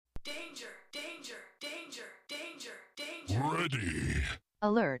Danger, danger, danger, danger, danger. Ready.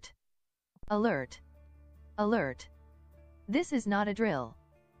 Alert. Alert. Alert. This is not a drill.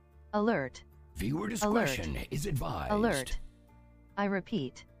 Alert. Viewer discretion is advised. Alert. I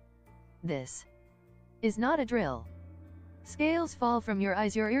repeat. This is not a drill. Scales fall from your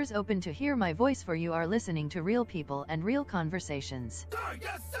eyes, your ears open to hear my voice, for you are listening to real people and real conversations.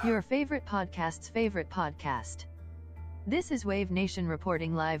 Your favorite podcast's favorite podcast. This is Wave Nation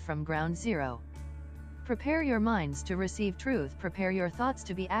reporting live from Ground Zero. Prepare your minds to receive truth, prepare your thoughts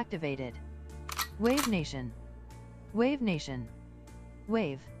to be activated. Wave Nation. Wave Nation.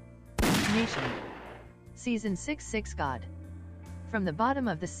 Wave Nation. Season 6 God. From the bottom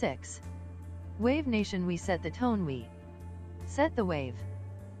of the six. Wave Nation, we set the tone, we set the wave.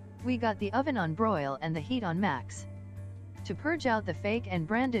 We got the oven on broil and the heat on max. To purge out the fake and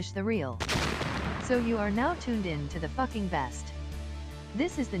brandish the real. So you are now tuned in to the fucking best.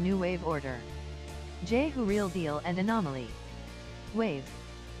 This is the new wave order. J Who, real deal and anomaly. Wave.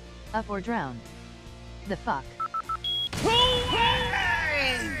 Up or drown. The fuck.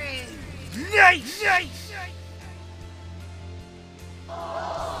 Nice!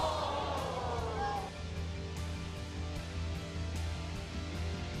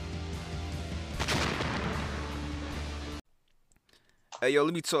 Hey, yo,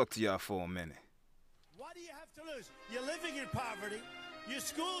 let me talk to y'all for a minute. What do you have to lose? You're living in poverty. Your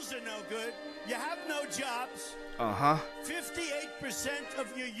schools are no good. You have no jobs. 58%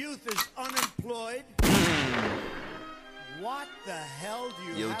 of your youth is unemployed. What the hell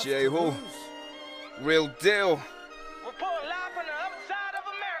do you have Jay, to who? lose? Real deal. Report live from the other side of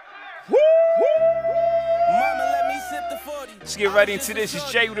America. Woo! Mama, let me sip the 40. Let's get right into this.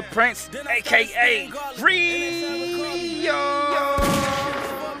 It's Jay the Prince, a.k.a. Rio.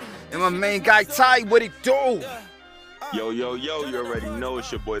 And my main guy, Ty, what it do? Yo, you already know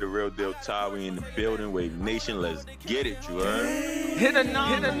it's your boy, the real deal Ty. We in the building, Wave Nation. Let's get it, you heard? Hit a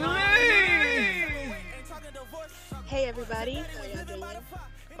name. Hey everybody, how y'all doing?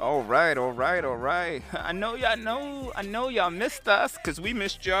 All right. I know y'all missed us, cause we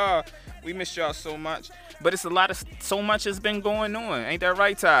missed y'all. We missed y'all so much. But it's so much has been going on. Ain't that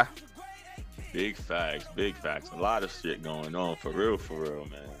right, Ty? Big facts. A lot of shit going on, for real,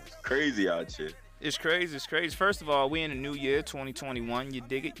 man. It's crazy out here. It's crazy. First of all, we in the new year, 2021. You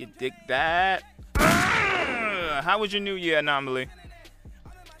dig it? You dig that? How was your new year, Anomaly?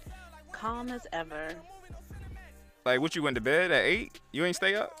 Calm as ever. Like, what, you went to bed at 8? You ain't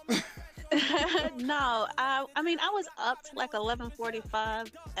stay up? No, I mean, I was up to like 11:45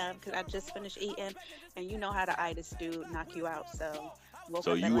 because I just finished eating, and you know how the itis do knock you out, so woke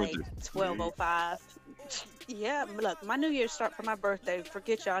up at like 12:05. Yeah, look, my New Year's start for my birthday.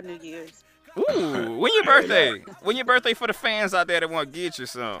 Forget y'all New Year's. Ooh, when your birthday? When your birthday for the fans out there that want to get you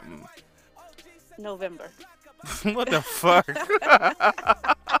something? November. What the fuck?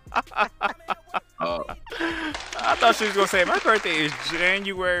 I thought she was gonna say my birthday is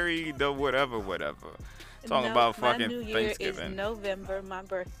January the whatever. Talking about fucking my New Year Thanksgiving. Is November, my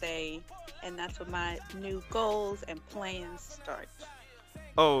birthday, and that's when my new goals and plans start.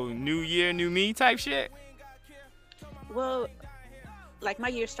 Oh, new year, new me type shit? Well, like my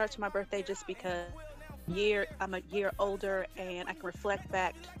year starts with my birthday just because I'm a year older and I can reflect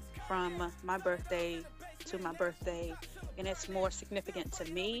back from my birthday to my birthday, and it's more significant to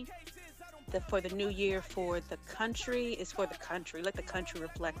me. For the new year for the country is for the country. Let the country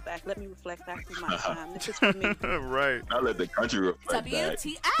reflect back. Let me reflect back through my time. This is for me. Right. I'll let the country reflect back.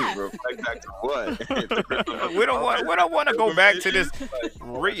 Reflect back to what? we don't want to go back to this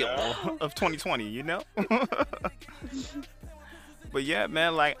real of 2020, you know? But yeah,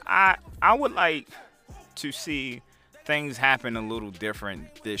 man, like I would like to see things happen a little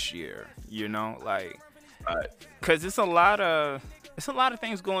different this year, you know? Like, cause it's a lot of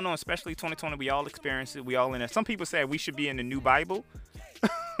things going on, especially 2020. We all experience it. We all in it. Some people say we should be in the new Bible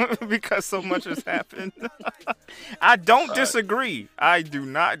because so much has happened. I don't disagree. I do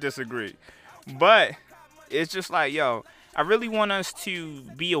not disagree. But it's just like, yo, I really want us to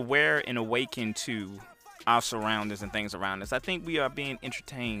be aware and awaken to our surroundings and things around us. I think we are being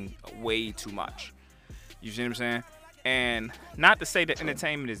entertained way too much. You see what I'm saying? And not to say that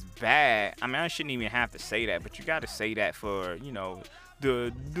entertainment is bad. I mean, I shouldn't even have to say that, but you got to say that for, you know,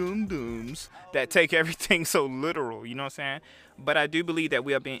 the dum-dums that take everything so literal, you know what I'm saying? But I do believe that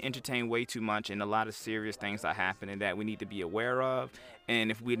we are being entertained way too much, and a lot of serious things are happening that we need to be aware of.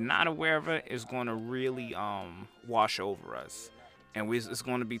 And if we're not aware of it, it's going to really wash over us. And it's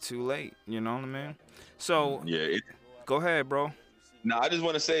going to be too late, you know what I mean? So, yeah, go ahead, bro. No, I just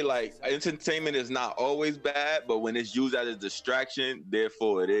want to say, like, entertainment is not always bad, but when it's used as a distraction,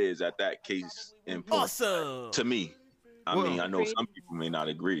 therefore it is at that case in point. Awesome. To me. I Well, mean, I know Agreed. some people may not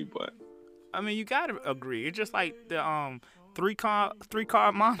agree, but I mean, you gotta agree. It's just like the three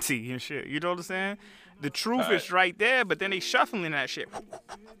car Monty and shit. You know what I'm saying? The truth Alright. is right there, but then they shuffling that shit,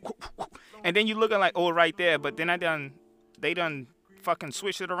 and then you looking like, oh, right there, but then they done fucking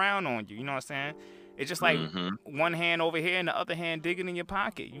switched it around on you. You know what I'm saying? It's just like one hand over here and the other hand digging in your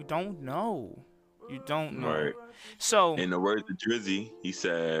pocket. You don't know. You don't know. Right. So, in the words of Drizzy, he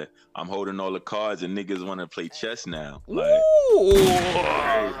said, "I'm holding all the cards and niggas want to play chess now." Like,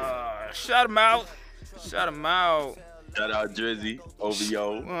 shut him out. Shut him out. shout out Drizzy,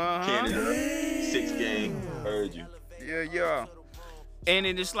 OVO, Canada, 6 game. Heard you. Yeah. And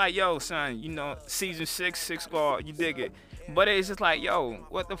then it's like, yo, son, you know, season 6 squad, you dig it. But it's just like, yo,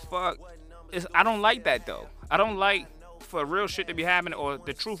 what the fuck? I don't like that, though. I don't like for real shit to be happening, or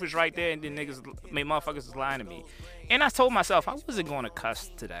the truth is right there and then motherfuckers is lying to me. And I told myself I wasn't going to cuss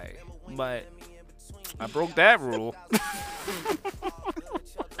today, but I broke that rule.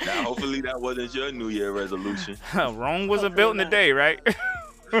 Now, hopefully that wasn't your New Year resolution. Rome wasn't built in a day, right?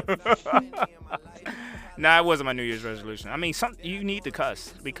 Nah, it wasn't my New Year's resolution. I mean, you need to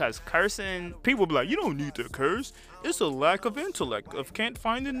cuss, because cursing, people be like, you don't need to curse. It's a lack of intellect of can't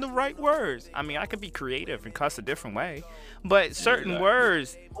find the right words. I mean, I could be creative and cuss a different way, but certain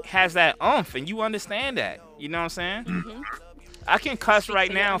words has that oomph, and you understand that. You know what I'm saying? I can cuss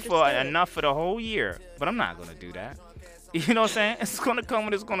right now for enough for the whole year, but I'm not gonna do that. You know what I'm saying? It's gonna come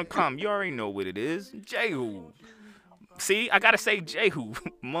when it's gonna come. You already know what it is. Jehu. See, I gotta say Jehu,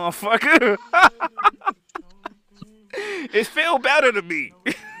 motherfucker. It feel better to me.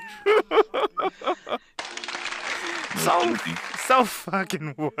 So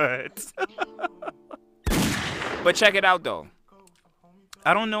fucking what? But check it out though.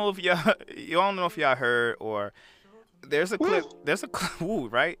 I don't know if y'all heard, or there's a clip. Ooh,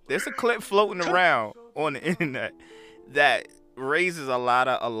 right? There's a clip floating around on the internet that raises a lot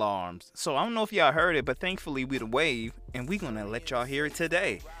of alarms. So I don't know if y'all heard it, but thankfully we the wave, and we gonna let y'all hear it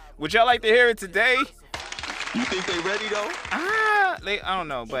today. Would y'all like to hear it today? You think they ready though? I don't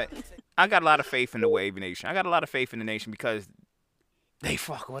know, but I got a lot of faith in the Wave Nation. I got a lot of faith in the nation because they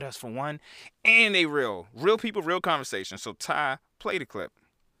fuck with us for one, and they real people, real conversation. So Ty, play the clip.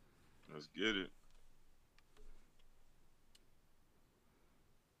 Let's get it.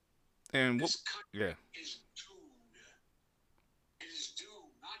 And yeah. Is doomed. It is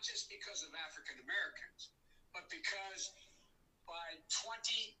doomed, not just because of African Americans, but because by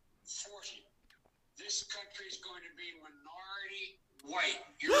 2040, this country is going to be minority white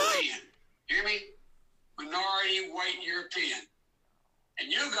European. You hear me? Minority white European.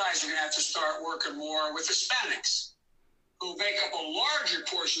 And you guys are going to have to start working more with Hispanics, who make up a larger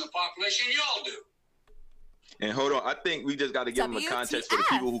portion of the population than y'all do. And hold on, I think we just got to give them a context for the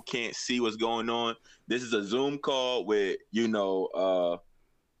people who can't see what's going on. This is a Zoom call with,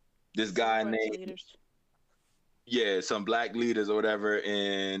 this guy named, some black leaders or whatever,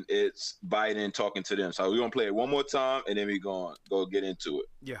 and it's Biden talking to them. So we're going to play it one more time, and then we're going to go get into it.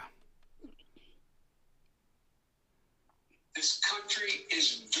 Yeah. This country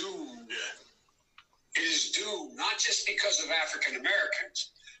is doomed. It is doomed, not just because of African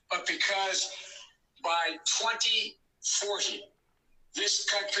Americans, but because by 2040, this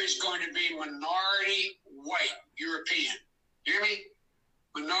country is going to be minority white European. You hear me?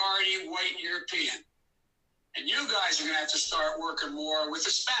 Minority white European. And you guys are going to have to start working more with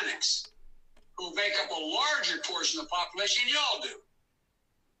Hispanics, who make up a larger portion of the population than y'all do.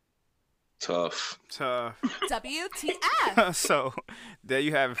 Tough. WTF. So there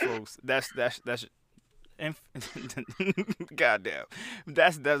you have it, folks. That's goddamn.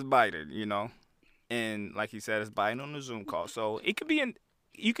 That's Biden, And like he said, it's Biden on the Zoom call. So it could be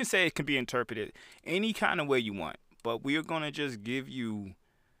you can say it can be interpreted any kind of way you want, but we are gonna just give you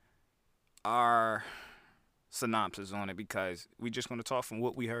our synopsis on it because we're just gonna talk from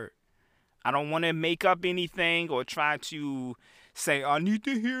what we heard. I don't want to make up anything or try to say, I need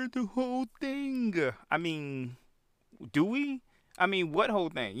to hear the whole thing. I mean, do we? I mean, what whole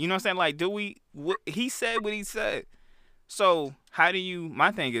thing? You know what I'm saying? Like, do we? He said what he said. So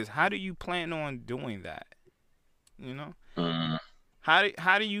my thing is, how do you plan on doing that? How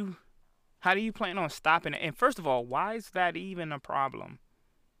do you plan on stopping it? And first of all, why is that even a problem?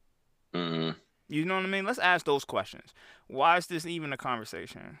 You know what I mean? Let's ask those questions. Why is this even a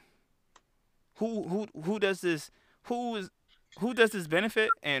conversation? Who does this benefit,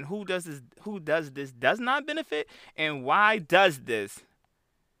 and who does this does not benefit, and why does this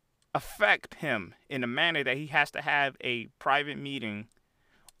affect him in a manner that he has to have a private meeting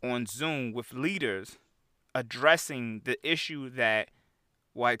on Zoom with leaders addressing the issue that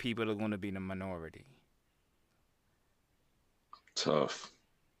white people are going to be the minority. Tough.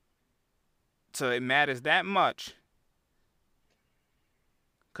 So it matters that much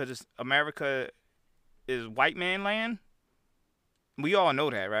because America is white man land. We all know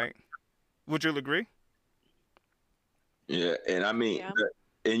that, right? Would you agree? Yeah, and I mean,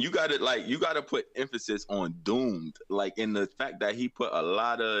 and you gotta put emphasis on doomed, like in the fact that he put a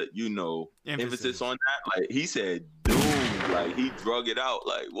lot of emphasis on that. Like he said doomed, like he drug it out.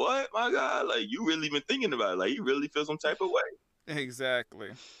 Like what, my God? Like you really been thinking about it? Like you really feel some type of way? Exactly.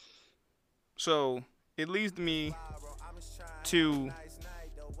 So it leads me to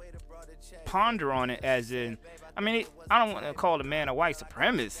ponder on it, as in, I mean, I don't want to call the man a white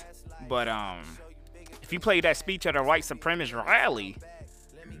supremacist, but if he played that speech at a white supremacist rally,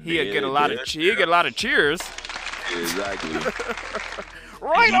 he'd get a lot of cheers. Exactly.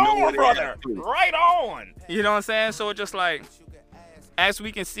 Right on, brother. Right on. You know what I'm saying? So it's just like, as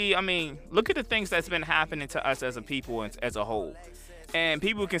we can see, I mean, look at the things that's been happening to us as a people and as a whole. And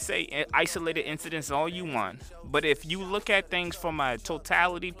people can say isolated incidents all you want, but if you look at things from a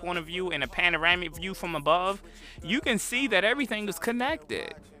totality point of view and a panoramic view from above, you can see that everything is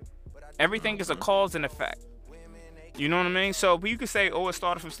connected. Everything is a cause and effect. You know what I mean? So you could say, oh, it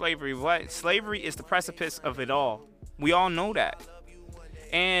started from slavery. What? Slavery is the precipice of it all. We all know that.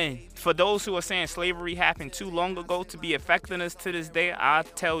 And for those who are saying slavery happened too long ago to be affecting us to this day, I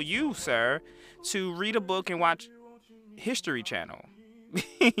tell you, sir, to read a book and watch History Channel.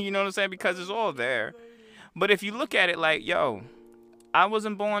 You know what I'm saying? Because it's all there. But if you look at it like, yo, I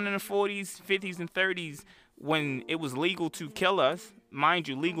wasn't born in the 40s, 50s, and 30s when it was legal to kill us. Mind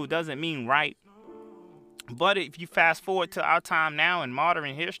you, legal doesn't mean right. But if you fast forward to our time now in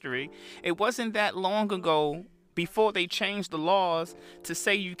modern history, it wasn't that long ago before they changed the laws to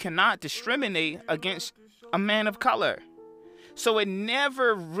say you cannot discriminate against a man of color. So it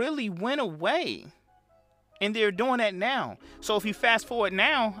never really went away. And they're doing that now. So if you fast forward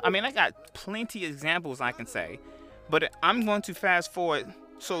now, I mean, I got plenty of examples I can say, but I'm going to fast forward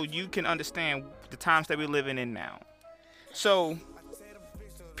so you can understand the times that we're living in now. So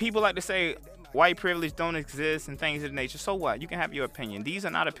people like to say white privilege don't exist and things of the nature. So what? You can have your opinion. These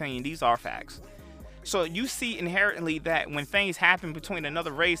are not opinion. These are facts. So you see inherently that when things happen between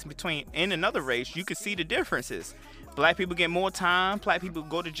another race in another race, you can see the differences. Black people get more time. Black people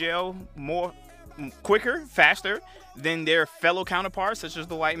go to jail quicker, faster than their fellow counterparts, such as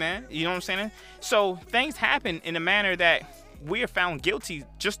the white man. You know what I'm saying? So things happen in a manner that we are found guilty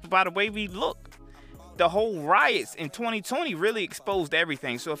just by the way we look. The whole riots in 2020 really exposed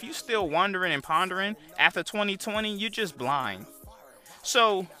everything. So if you're still wondering and pondering after 2020, you're just blind.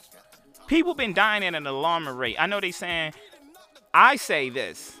 So people been dying at an alarming rate. I know they saying, I say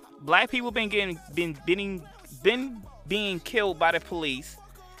this, black people been being killed by the police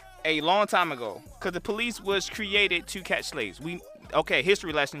a long time ago, because the police was created to catch slaves. Okay,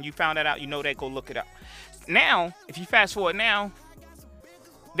 history lesson, you found that out, you know that, go look it up. Now, if you fast forward now,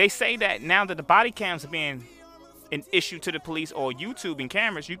 they say that now that the body cams are being an issue to the police, or YouTube and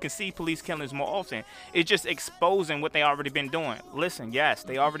cameras, you can see police killings more often. It's just exposing what they already been doing. Listen, yes,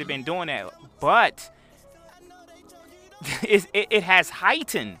 they already been doing that, but it has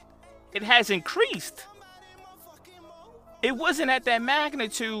heightened. It has increased. It wasn't at that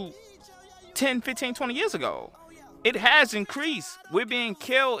magnitude 10, 15, 20 years ago. It has increased. We're being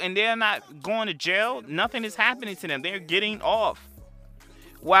killed and they're not going to jail. Nothing is happening to them. They're getting off.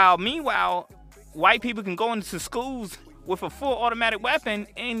 Meanwhile, white people can go into schools with a full automatic weapon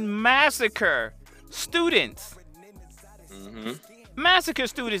and massacre students. Mm-hmm. Massacre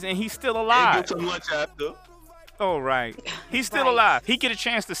students, and he's still alive. And get some lunch after. Oh, right. He's still alive. He get a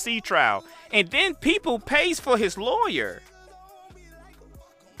chance to see trial. And then people pays for his lawyer.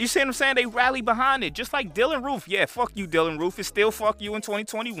 You see what I'm saying? They rally behind it. Just like Dylan Roof. Yeah, fuck you, Dylan Roof. It's still fuck you in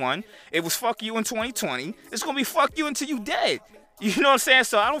 2021. It was fuck you in 2020. It's going to be fuck you until you dead. You know what I'm saying?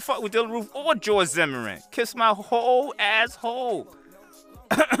 So I don't fuck with Dylan Roof or George Zimmerman. Kiss my whole asshole.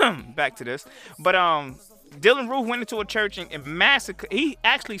 Back to this. But Dylan Roof went into a church and massacred. He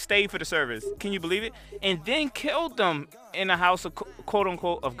actually stayed for the service. Can you believe it? And then killed them in the house of quote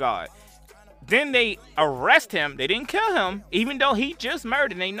unquote of God. Then they arrest him. They didn't kill him, even though he just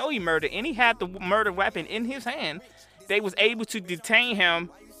murdered. They know he murdered, and he had the murder weapon in his hand. They was able to detain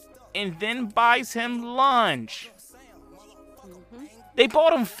him and then buys him lunch. Mm-hmm. They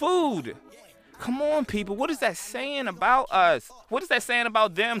bought him food. Come on, people. What is that saying about us? What is that saying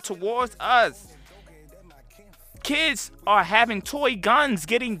about them towards us? Kids are having toy guns,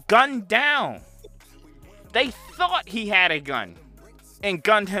 getting gunned down. They thought he had a gun and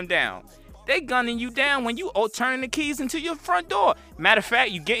gunned him down. They gunning you down when you turning the keys into your front door. Matter of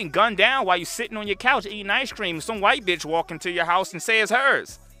fact, you getting gunned down while you sitting on your couch eating ice cream. Some white bitch walk into your house and say it's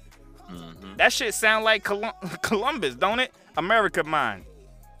hers. Mm-hmm. That shit sound like Columbus, don't it? America mine.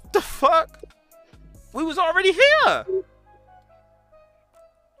 The fuck? We was already here.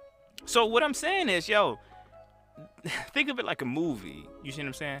 So what I'm saying is, yo, think of it like a movie. You see what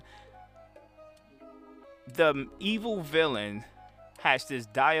I'm saying? The evil villain has this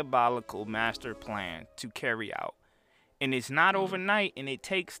diabolical master plan to carry out. And it's not overnight, and it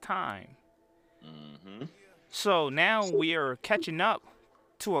takes time. Mm-hmm. So now we are catching up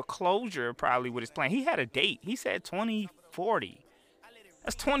to a closure probably with his plan. He had a date. He said 2040.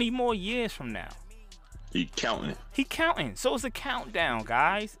 That's 20 more years from now. He counting. He counting. So it's a countdown,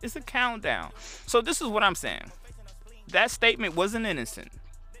 guys. It's a countdown. So this is what I'm saying. That statement wasn't innocent.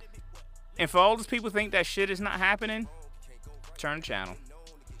 And for all those people who think that shit is not happening, turn the channel.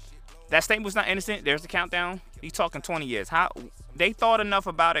 That statement was not innocent. There's the countdown. He's talking 20 years. How they thought enough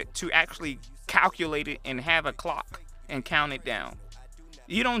about it to actually calculate it and have a clock and count it down.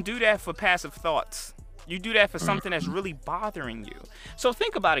 You don't do that for passive thoughts. You do that for something that's really bothering you. So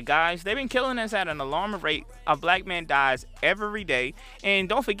think about it, guys. They've been killing us at an alarming rate. A black man dies every day. And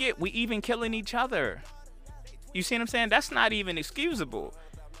don't forget, we even killing each other. You see what I'm saying? That's not even excusable.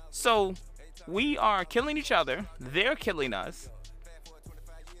 So we are killing each other. They're killing us.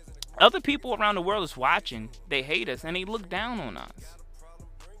 Other people around the world is watching. They hate us and they look down on us.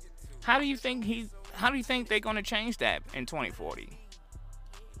 How do you think they're gonna change that in 2040?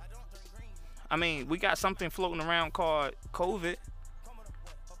 I mean, we got something floating around called COVID.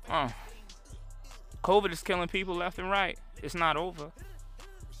 COVID is killing people left and right. It's not over.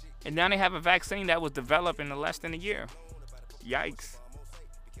 And now they have a vaccine that was developed in less than a year. Yikes.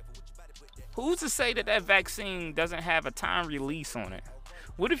 Who's to say that that vaccine doesn't have a time release on it?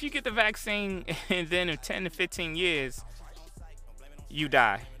 What if you get the vaccine and then in 10 to 15 years, you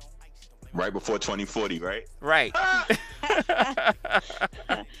die? Right before 2040, right? Right.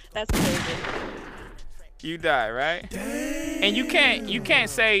 That's crazy. You die, right? Dang. And you can't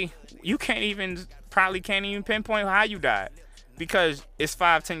say, probably can't even pinpoint how you died. Because it's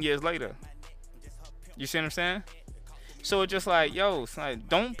 5-10 years later. You see what I'm saying? So it's just like, yo, it's like,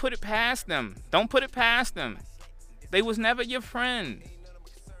 don't put it past them. Don't put it past them. They was never your friend.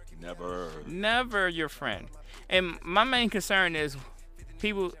 Never your friend. And my main concern is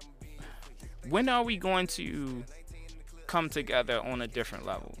people, when are we going to come together on a different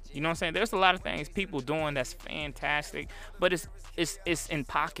level? You know what I'm saying? There's a lot of things people doing that's fantastic, but it's in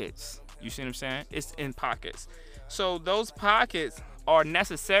pockets. You see what I'm saying? It's in pockets. So those pockets are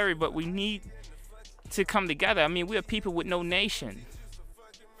necessary, but we need to come together. I mean, we are people with no nation.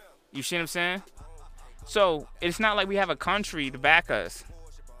 You see what I'm saying? So it's not like we have a country to back us,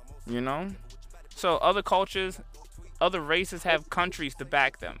 you know? So other cultures, other races have countries to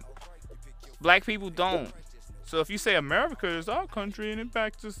back them. Black people don't. So if you say America is our country and it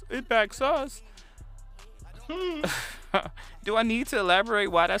backs us, do I need to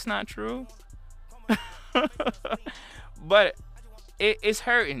elaborate why that's not true? But it's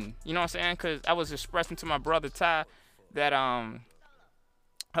hurting, you know what I'm saying? Because I was expressing to my brother Ty that I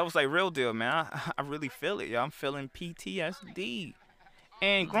was like, real deal, man. I really feel it, yo. I'm feeling PTSD.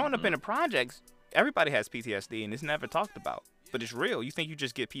 And growing up in the projects, everybody has PTSD, and it's never talked about. But it's real. You think you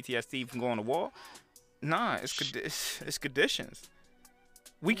just get PTSD from going to war? Nah, it's conditions.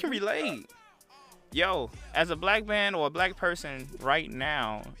 We can relate. Yo, as a black man or a black person right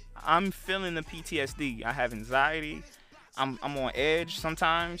now, I'm feeling the PTSD. I have anxiety. I'm on edge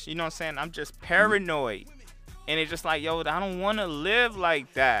sometimes. You know what I'm saying? I'm just paranoid. And it's just like, yo, I don't want to live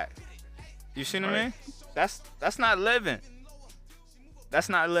like that. You see what I mean? That's not living. That's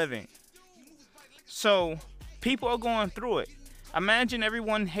not living. So people are going through it. Imagine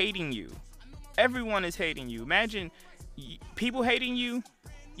everyone hating you. Everyone is hating you. Imagine people hating you,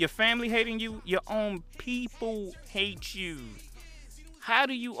 your family hating you, your own people hate you. How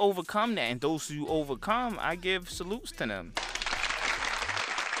do you overcome that? And those who overcome, I give salutes to them.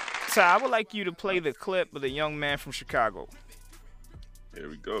 So I would like you to play the clip of the young man from Chicago. Here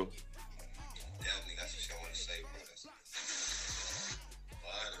we go. Definitely got some shit I want to say, bro.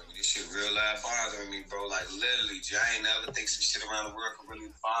 Bothering me. This shit real life bothering me, bro. Like literally, G, I ain't never think some shit around the world could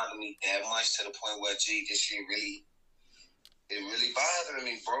really bother me that much to the point where, G, this shit really bothering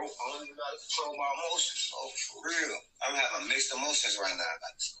me, bro. I don't even know how to control my emotions. Oh, for real. I'm having mixed emotions right now.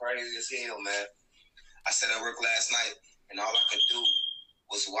 Like, it's crazy as hell, man. I sat at work last night, and all I could do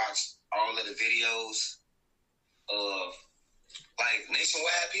was watch all of the videos of like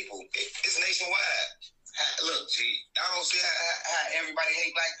nationwide people. It's nationwide. Look, G, I don't see how everybody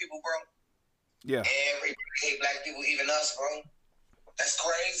hate black people, bro. Yeah. Everybody hate black people, even us, bro. That's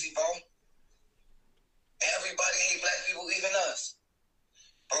crazy, bro. Everybody hate black people, even us.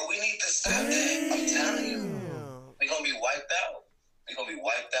 Bro, we need to stop that. I'm telling you. We're going to be wiped out. We're going to be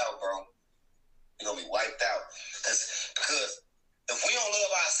wiped out, bro. We're going to be wiped out. Because if we don't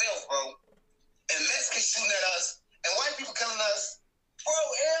love ourselves, bro, and Mexicans shooting at us, and white people killing us, bro,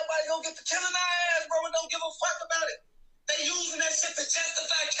 everybody gonna get to killing our ass, bro, and don't give a fuck about it. They using that shit to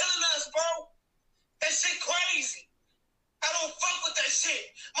justify killing us, bro. That shit crazy. I don't fuck with that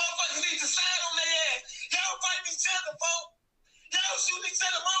shit. Motherfuckers need to slide on their ass. Y'all fight each other, folks. Y'all shoot each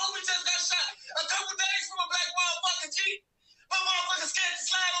other. My homie just got shot a couple days from a black motherfucker, G. My motherfucker scared to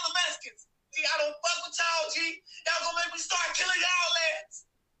slide on the Mexicans. G, I don't fuck with y'all, G. Y'all gonna make me start killing y'all ass.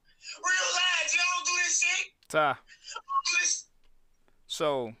 Real life, y'all don't do this shit. Ty.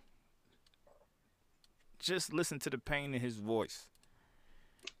 So, just listen to the pain in his voice.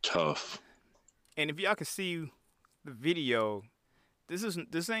 Tough. And if y'all can see the video, this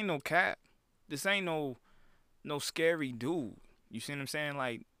ain't no cat. This ain't no scary dude. You see what I'm saying?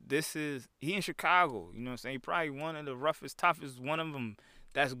 Like, he in Chicago. You know what I'm saying? He probably one of the roughest, toughest, one of them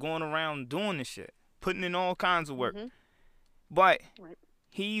that's going around doing this shit, putting in all kinds of work. But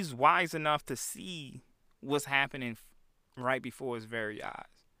he's wise enough to see what's happening right before his very eyes.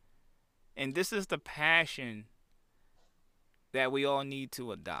 And this is the passion that we all need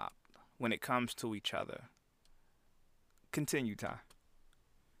to adopt when it comes to each other. Continue, Ty.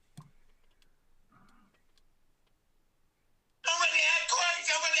 Already act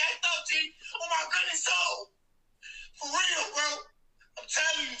crazy, already act up, G. Oh my goodness, soul. For real, bro. I'm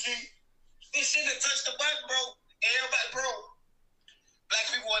telling you, G. This shit that touched the button, bro. Everybody, bro. Black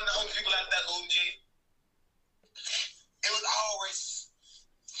people weren't the only people out there looting, G. It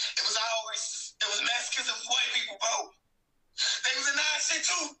was Mexicans and white people, bro. They was in our shit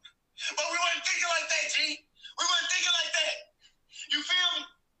too. But we wasn't thinking like that, G. We wasn't thinking like that. You feel me?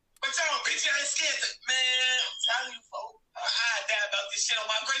 But y'all bitch ass scared to, man, I'm telling you, folks. I die about this shit on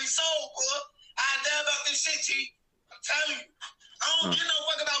my granny soul, boy. I die about this shit, G. I'm telling you. I don't give no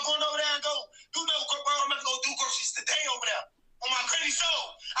fuck about going over there and go do no, bro. I'm gonna go do groceries today over there. On my granny soul.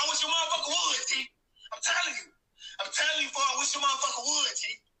 I wish your motherfucker would, G. I'm telling you. I'm telling you, boy, I wish your motherfucker would, G.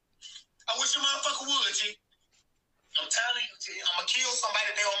 I wish your motherfucker would, G. I'm telling you, G. I'm gonna kill somebody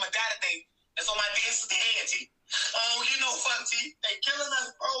today, or I'm gonna die today. That's on my dead sister head, G. You know, fuck, G. They killing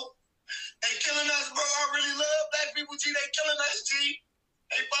us, bro. They killing us, bro. I really love black people, G. They killing us, G.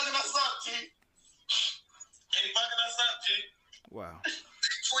 They fucking us up, G. They fucking us up, G. Wow.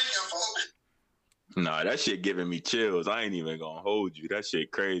 Tweaking, folks. Nah, that shit giving me chills. I ain't even gonna hold you. That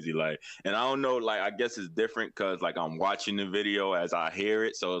shit crazy. Like, and I don't know, like, I guess it's different because, like, I'm watching the video as I hear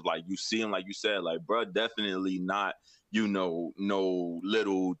it. So it's like you see him, like you said, like, bro, definitely not, you know, no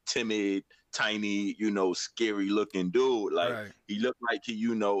little timid, tiny, you know, scary looking dude. Like, he looked like he,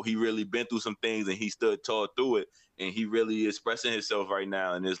 you know, he really been through some things and he stood tall through it. And he really expressing himself right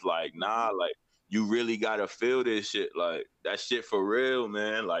now. And it's like, nah, like, you really gotta feel this shit. Like, that shit for real,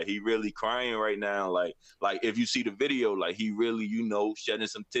 man. Like, he really crying right now. Like if you see the video, like, he really, you know, shedding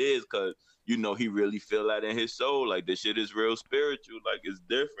some tears because, you know, he really feel that in his soul. Like, this shit is real spiritual. Like, it's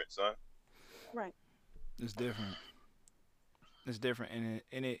different, son. Right. It's different. It's different.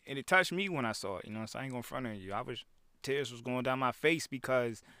 And it touched me when I saw it. You know, so I ain't gonna front on you. Tears was going down my face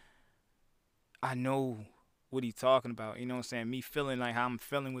because I know what he's talking about. You know what I'm saying? Me feeling like how I'm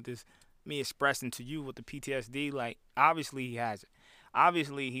feeling with this. Me expressing to you with the PTSD, like, obviously he has it.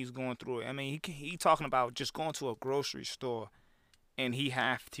 Obviously he's going through it. I mean, he talking about just going to a grocery store and he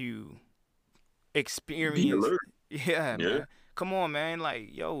have to experience. Yeah, man. Come on, man. Like,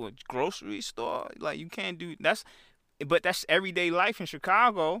 yo, a grocery store? Like, you can't do but that's everyday life in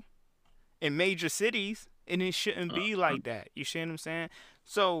Chicago, in major cities, and it shouldn't be like that. You see what I'm saying?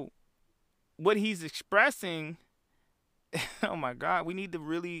 So what he's expressing, oh my God, we need to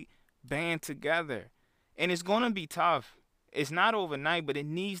really band together. And it's gonna be tough. It's not overnight, but it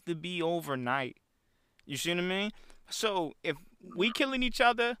needs to be overnight. You see what I mean? So if we killing each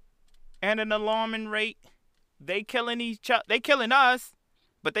other at an alarming rate, they killing us,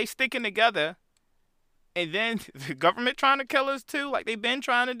 but they sticking together, and then the government trying to kill us too, like they've been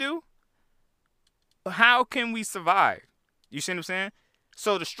trying to do, how can we survive? You see what I'm saying?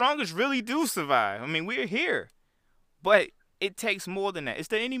 So the strongest really do survive. I mean, we're here, but it takes more than that. Is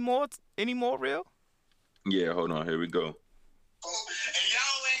there any more real? Yeah, hold on. Here we go. And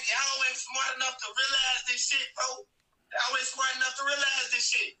y'all ain't smart enough to realize this shit, bro. Y'all ain't smart enough to realize this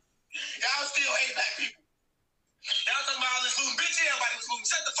shit. Y'all still hate black people. y'all talking about all this looting. Bitch, everybody was looting.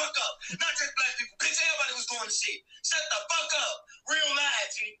 Shut the fuck up. Not just black people. Bitch, everybody was doing the shit. Shut the fuck up. Real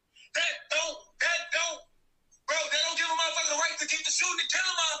life, G. That don't, bro, that don't give a motherfucker the right to keep the shooting and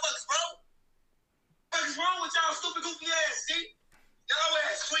killing motherfuckers, bro. What is wrong with y'all stupid goofy ass, G? Y'all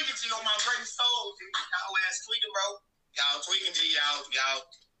ass tweaking, G, on my great soul, G. Y'all ass tweaking, bro. Y'all tweaking, G. Y'all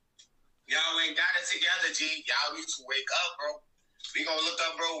ain't got it together, G. Y'all need to wake up, bro. We gonna look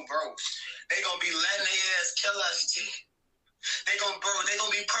up, bro. They gonna be letting their ass kill us, G. They gonna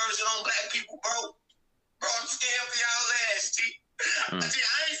be purging on black people, bro. Bro, I'm scared for y'all ass, G. G,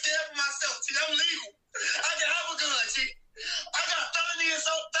 I ain't scared for myself, G. I'm legal. I can have a gun, G. I got felonies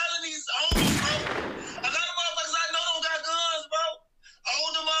on me, bro. A lot of motherfuckers I know don't got guns, bro.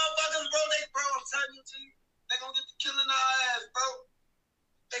 Older motherfuckers, bro, I'm telling you, G. They gonna get to killing our ass, bro.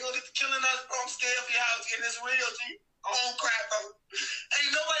 They gonna get to killing us, bro. I'm scared for y'all, G. And it's real, G. I don't cry, bro.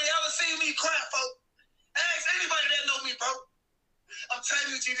 Ain't nobody ever seen me cry, folks. Ask anybody that know me, bro. I'm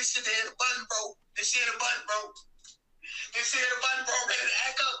telling you, G, this shit hit a button, bro. This shit hit a button, bro. I'm ready to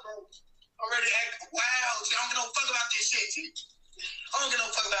act up, bro. I'm ready to act wow, G. I don't give no fuck about this shit, G.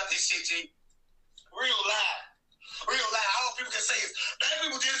 Real lie. All people can say is black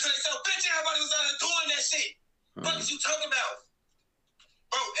people did it to themselves. Bitch, everybody was out there doing that shit. What is you talking about?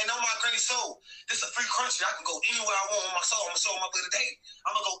 Bro, and on my granny soul, this is a free country. I can go anywhere I want on my soul. I'm gonna show my blood today.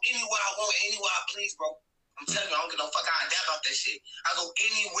 I'm gonna go anywhere I want, anywhere I please, bro. I'm telling you, I don't give no fuck how I dab about that shit. I go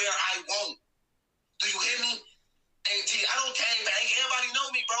anywhere I want. Do you hear me? And G, I don't gangbang. Everybody know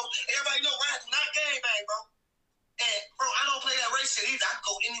me, bro. Everybody know I do not gangbang, bro. And bro, I don't play that race shit either. I can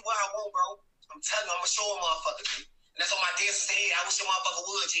go anywhere I want, bro. I'm telling you, I'm gonna show a motherfucker, G. And that's on my dancers head. I wish a motherfucker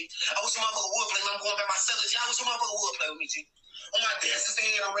would, G. I wish a motherfucker would play. I'm going back myself, G. I wish a motherfucker would play with me, G. On my dancers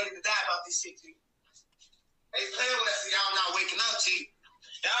head, I'm ready to die about this shit, G. They playing with us, y'all not waking up, G.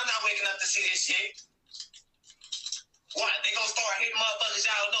 Y'all not waking up to see this shit. What? They gonna start hitting motherfuckers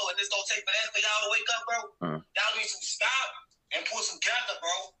y'all know, and it's gonna take for that for y'all to wake up, bro. Y'all need to stop and pull together,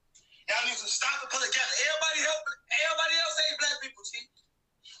 bro. Y'all need to stop and pull together. Everybody else ain't black people, G.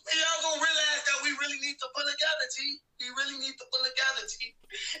 Y'all gonna realize that we really need to pull together, G. We really need to pull together, G.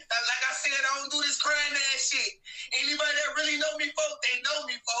 Like I said, I don't do this crying ass shit. Anybody that really know me, folk, they know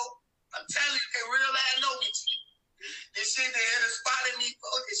me, folk. I'm telling you, they real ass know me, G. This shit, they had a spot in me,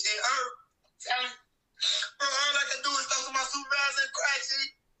 folk. This shit hurt. I'm telling you. Bro, all I can do is talk to my supervisor and cry, G.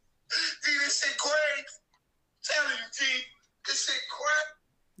 G, this shit crazy. I'm telling you, G. This shit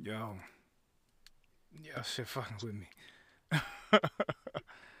crazy. Yo, shit fucking with me.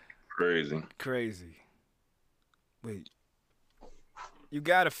 Crazy. Wait. You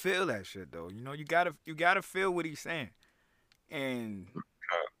gotta feel that shit though. You know, you gotta feel what he's saying. And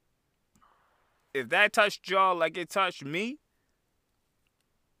if that touched y'all like it touched me,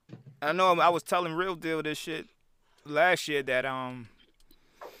 I know I was telling Real Deal this shit last year that I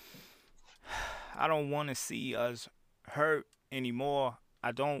don't want to see us hurt anymore.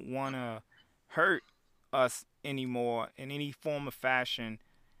 I don't want to hurt us anymore in any form of fashion.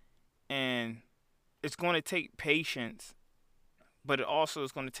 And it's going to take patience, but it also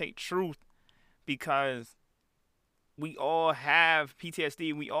is going to take truth, because we all have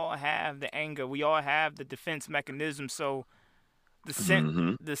PTSD. We all have the anger. We all have the defense mechanism. So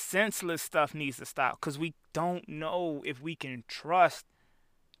the senseless stuff needs to stop, because we don't know if we can trust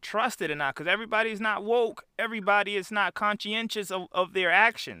it or not, because everybody is not woke. Everybody is not conscientious of their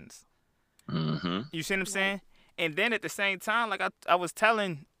actions. You see what I'm saying? And then at the same time, like I was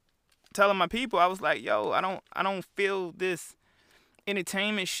telling my people, I was like, yo, I don't feel this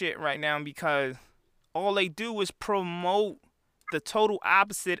entertainment shit right now, because all they do is promote the total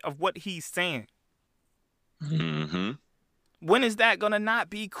opposite of what he's saying. When is that gonna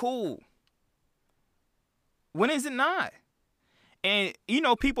not be cool? When is it not? And, you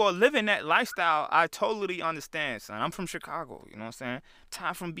know, people are living that lifestyle. I totally understand, son. I'm from Chicago, you know what I'm saying?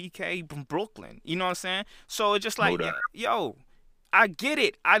 Ty from BK, from Brooklyn, you know what I'm saying? So it's just like, yo, I get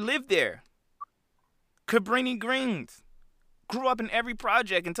it. I lived there. Cabrini Greens. Grew up in every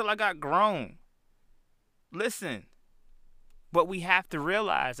project until I got grown. Listen, but we have to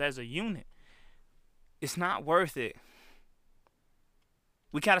realize as a unit, it's not worth it.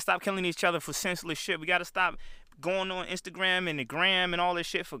 We got to stop killing each other for senseless shit. We got to stop going on Instagram and the gram and all this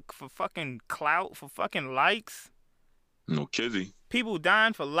shit for fucking clout, for fucking likes. No kizzy. People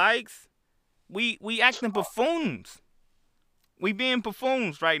dying for likes. We acting buffoons. We being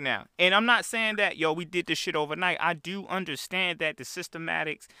buffoons right now. And I'm not saying that, yo, we did this shit overnight. I do understand that the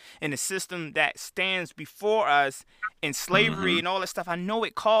systematics and the system that stands before us in slavery and all that stuff, I know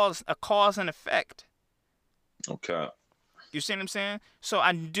it caused a cause and effect. Okay. You see what I'm saying? So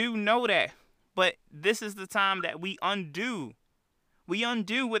I do know that. But this is the time that we undo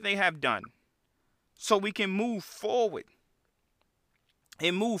what they have done, so we can move forward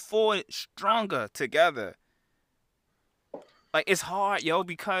and move forward stronger together. Like, it's hard, yo,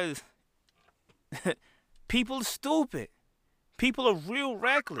 because people are stupid. People are real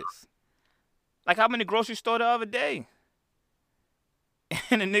reckless. Like, I'm in the grocery store the other day,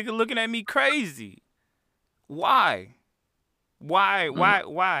 and a nigga looking at me crazy. Why?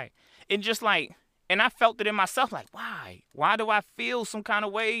 Why? And just like, and I felt it in myself, like, why? Why do I feel some kind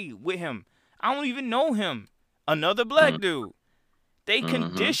of way with him? I don't even know him. Another black dude. They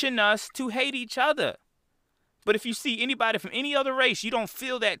condition us to hate each other. But if you see anybody from any other race, you don't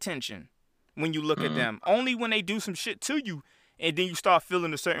feel that tension when you look at them. Only when they do some shit to you, and then you start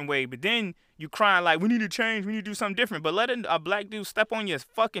feeling a certain way. But then you crying like, we need to change, we need to do something different. But let a black dude step on your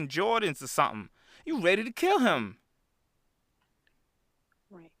fucking Jordans or something, you ready to kill him.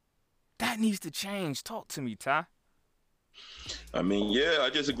 Right. That needs to change. Talk to me, Ty. I mean, yeah, I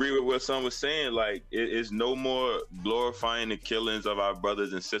just agree with what son was saying. Like, it's no more glorifying the killings of our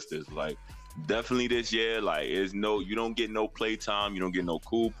brothers and sisters. Like, definitely this year, like, you don't get no playtime, you don't get no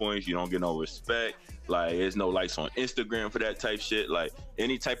cool points, you don't get no respect. Like, there's no likes on Instagram for that type shit. Like,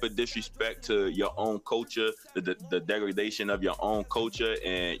 any type of disrespect to your own culture, the degradation of your own culture,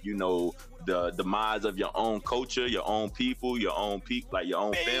 and the demise of your own culture, your own people, like your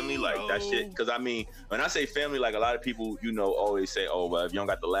own family, like that shit. Because I mean, when I say family, like a lot of people, always say, oh, well, if you don't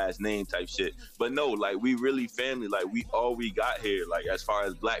got the last name type shit. But no, like, we really family. Like, we all we got here. Like, as far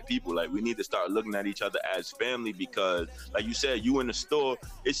as black people, like, we need to start looking at each other as family, because, like you said, you in the store,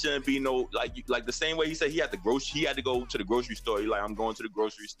 it shouldn't be no like the same way he said he had to go to the grocery store. He like, I'm going to the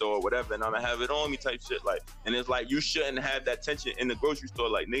grocery store, whatever, and I'm gonna have it on me type shit. Like, and it's like, you shouldn't have that tension in the grocery store.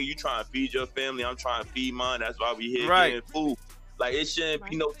 Like, nigga, you trying to feed your family, I'm trying to feed mine. That's why we here getting food. Like, it shouldn't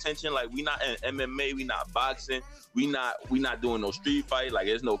be no tension. Like, we not in MMA, we not boxing, we not doing no street fight. Like,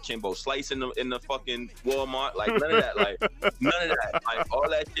 there's no Kimbo Slice in the fucking Walmart. Like, none of that. Like, none of that. Like, all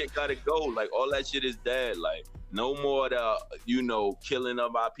that shit gotta go. Like, all that shit is dead. Like, no more the killing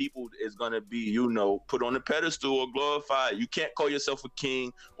of our people is gonna be put on a pedestal or glorified. You can't call yourself a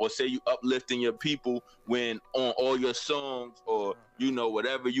king or say you uplifting your people when on all your songs or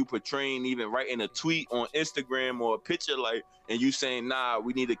whatever you portraying, even writing a tweet on Instagram or a picture, like, and you saying, nah,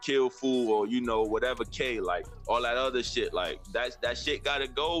 we need to kill fool or whatever K, like, all that other shit, like, that shit gotta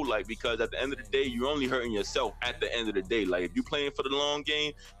go, like, because at the end of the day, you're only hurting yourself at the end of the day. Like, if you playing for the long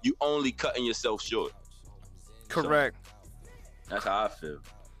game, you only cutting yourself short. Correct. So, that's how I feel.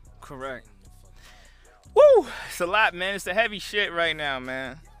 Correct. Woo! It's a lot, man. It's a heavy shit right now,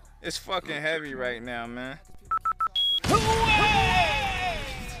 man. It's fucking heavy right now, man.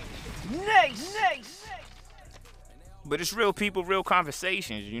 Nice. But it's real people, real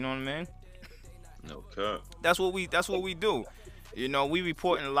conversations. You know what I mean? No cut. That's what we do. We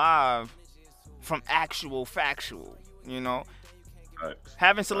reporting live from actual factual. Right.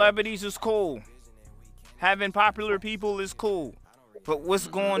 Having celebrities is cool. Having popular people is cool. But what's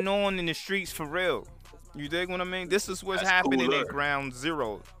going on in the streets for real? You dig what I mean? This is what's happening at ground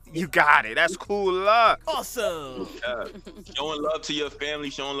zero. You got it. That's cool luck. Awesome. Yeah. Showing love to your family,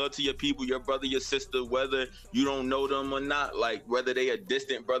 showing love to your people, your brother, your sister, whether you don't know them or not, like whether they a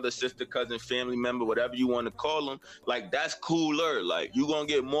distant brother, sister, cousin, family member, whatever you want to call them, like that's cooler. Like you gonna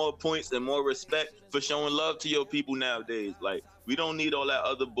get more points and more respect for showing love to your people nowadays. Like we don't need all that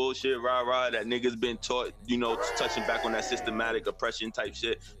other bullshit, rah-rah, that niggas been taught, touching back on that systematic oppression type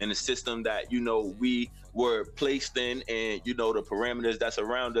shit and the system that, we were placed in and, the parameters that's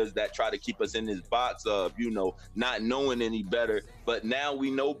around us that try to keep us in this box of, not knowing any better. But now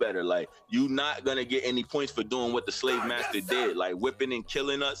we know better. Like, you not gonna get any points for doing what the slave master did, like whipping and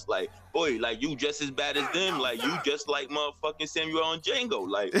killing us. Like, boy, like you just as bad as them. Like, you just like motherfucking Samuel on Django.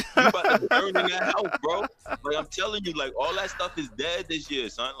 Like, you about to burn in that house, bro. Like, I'm telling you, like, all that stuff is dead this year,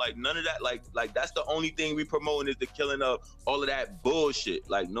 son. Like, none of that, like that's the only thing we promoting is the killing of all of that bullshit.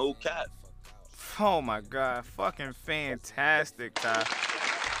 Like, no cap. Oh my God, fucking fantastic, Ty.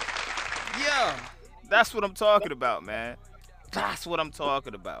 Yeah, that's what I'm talking about, man. That's what I'm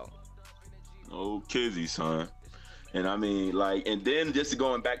talking about. No kizzy, son. And I mean, like, and then just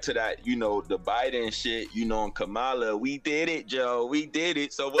going back to that, the Biden shit, and Kamala, we did it, Joe. We did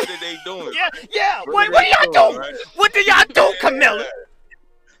it. So what are they doing? yeah. What do y'all do? Right? What do y'all do, Camilla?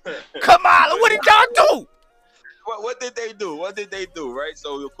 Kamala, what did y'all do? What did they do? What did they do, right?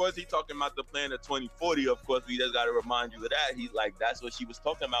 So, of course, he talking about the plan of 2040. Of course, we just got to remind you of that. He's like, that's what she was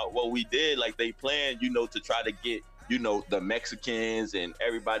talking about. What we did, like, they planned, to try to get, the Mexicans and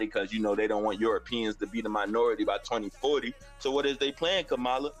everybody, because, they don't want Europeans to be the minority by 2040. So what is they plan,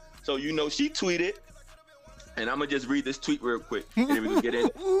 Kamala? So she tweeted, and I'm gonna just read this tweet real quick, and then we can get in.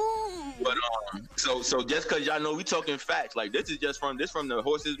 But so just cause y'all know we talking facts, like this is just from the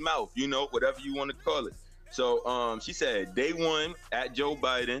horse's mouth, whatever you want to call it. So she said, day one at Joe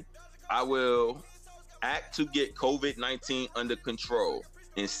Biden, I will act to get COVID-19 under control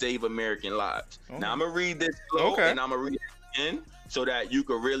and save American lives. Now I'm gonna read this slow, and I'm gonna read it again so that you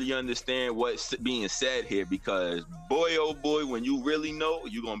can really understand what's being said here, because boy, oh boy, when you really know,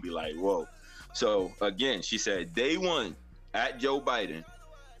 you're gonna be like, whoa. So again, she said, day one at Joe Biden,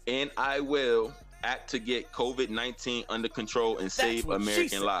 and I will act to get COVID-19 under control and save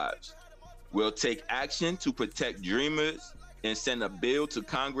American lives. We'll take action to protect dreamers and send a bill to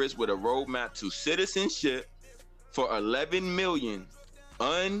Congress with a roadmap to citizenship for 11 million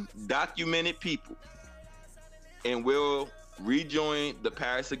undocumented people. And we'll rejoin the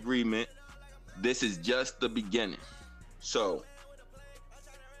Paris Agreement. This is just the beginning. So,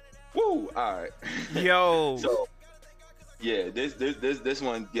 woo, all right. Yo. So, yeah, this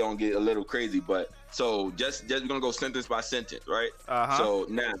one gonna get a little crazy, but so just we're gonna go sentence by sentence, right? So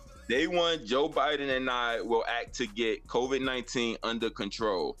now, day one, Joe Biden and I will act to get COVID-19 under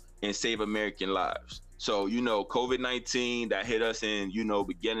control and save American lives. So, COVID-19 that hit us in,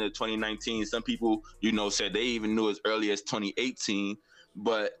 beginning of 2019. Some people, said they even knew as early as 2018.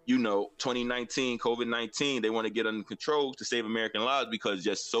 But, 2019, COVID-19, they want to get under control to save American lives because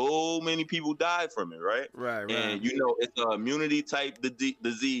just so many people died from it, right? Right. And, it's an immunity type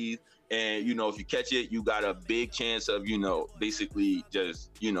disease. And, if you catch it, you got a big chance of, basically just,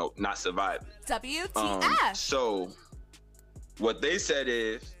 not surviving. WTF. So what they said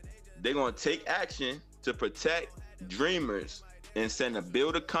is they're going to take action to protect dreamers and send a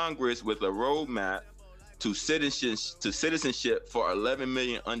bill to Congress with a roadmap to citizenship for 11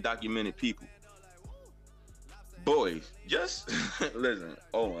 million undocumented people. Boys, just listen.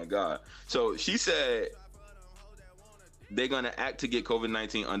 Oh my God. So she said they're going to act to get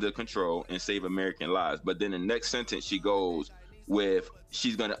COVID-19 under control and save American lives. But then the next sentence she goes with,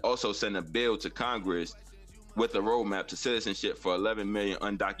 she's going to also send a bill to Congress with a roadmap to citizenship for 11 million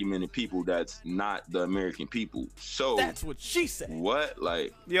undocumented people that's not the American people. So that's what she said. What?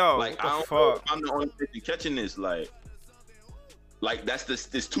 Like, yo, like, I don't know if I'm the only person catching this. Like that's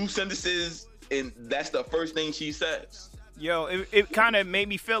this two sentences, and that's the first thing she says. Yo, it kind of made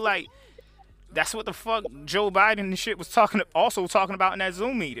me feel like that's what the fuck Joe Biden and shit was talking about in that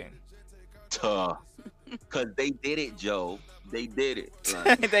Zoom meeting. Cause they did it, Joe. They did it.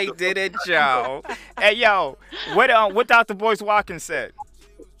 Like. They did it, Joe. Hey, yo, what Dr. Boyce Watkins said?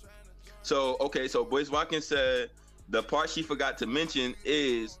 So Boyce Watkins said the part she forgot to mention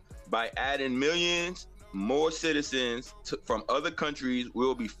is by adding millions more citizens from other countries,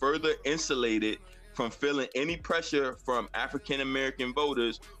 we'll be further insulated from feeling any pressure from African American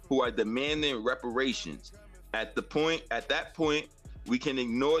voters who are demanding reparations. At that point, we can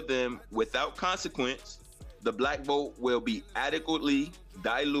ignore them without consequence. The black vote will be adequately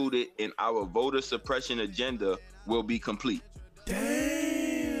diluted and our voter suppression agenda will be complete.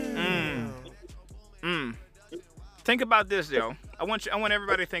 Damn. Think about this, yo. I want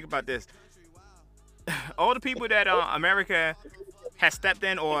everybody to think about this. All the people that America has stepped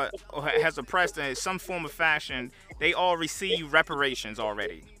in or has oppressed in some form of fashion, they all receive reparations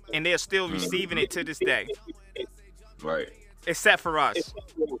already. And they're still receiving it to this day. Right. Except for us.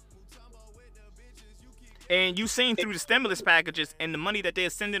 And you've seen through the stimulus packages and the money that they're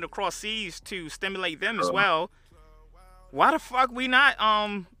sending across seas to stimulate them as well. Why the fuck we not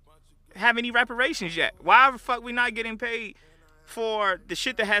have any reparations yet? Why the fuck we not getting paid for the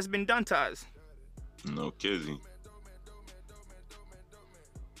shit that has been done to us? No kidding.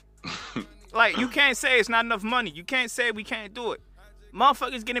 Like, you can't say it's not enough money. You can't say we can't do it.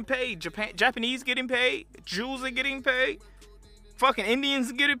 Motherfuckers getting paid. Japanese getting paid. Jews are getting paid. Fucking Indians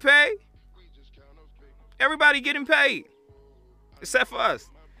are getting paid. Everybody getting paid, except for us.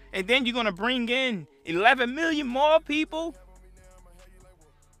 And then you're gonna bring in 11 million more people.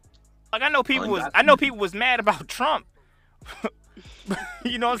 Like I know people was mad about Trump.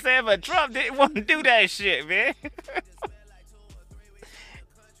 You know what I'm saying? But Trump didn't want to do that shit, man.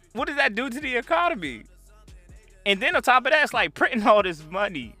 What does that do to the economy? And then on top of that, it's like printing all this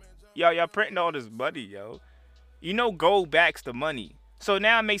money. Y'all printing all this money, yo. Gold backs the money. So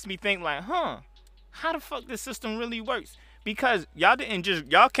now it makes me think like, how the fuck this system really works? Because y'all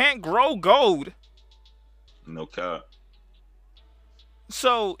can't grow gold. No cap.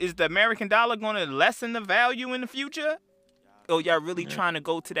 So is the American dollar going to lessen the value in the future? Or y'all really trying to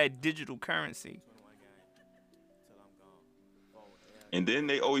go to that digital currency? And then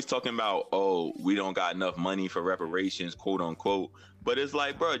they always talking about, oh, we don't got enough money for reparations, quote unquote. But it's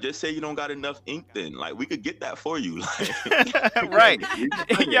like, bro, just say you don't got enough ink then. Like, we could get that for you. Like, Right.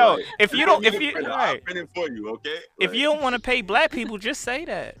 Yo, like, if you don't, if you, I'll right. print it for you, okay? If Like, you don't want to pay black people, just say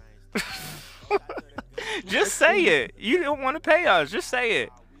that. Just say it. You don't want to pay us. Just say it.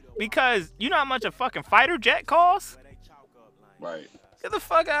 Because you know how much a fucking fighter jet costs? right. Get the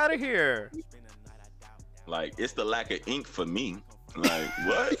fuck out of here. Like, it's the lack of ink for me. Like,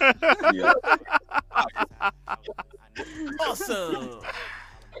 what? Yeah. Awesome.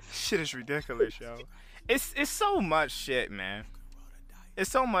 Shit is ridiculous, yo. It's so much shit, man. It's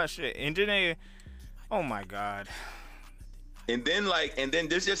so much shit. And then they, oh my God. And then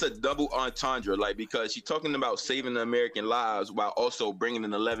there's just a double entendre, like, because she's talking about saving the American lives while also bringing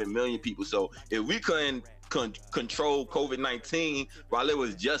in 11 million people. So if we couldn't control COVID-19 while it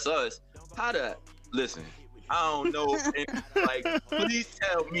was just us, listen, I don't know. Like, please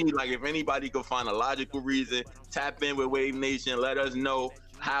tell me, like, if anybody could find a logical reason, tap in with Wave Nation, let us know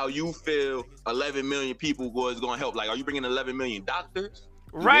how you feel 11 million people is going to help. Like, are you bringing 11 million doctors?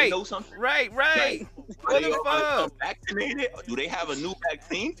 Do Right. they know something? Right. Like, What are they the fuck? vaccinated? Do they have a new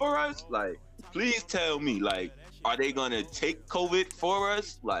vaccine for us? Like, please tell me, like, are they going to take COVID for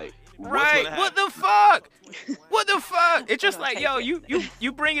us? Like, what's Right. gonna What happen? the fuck? What the fuck? It's just like, yo,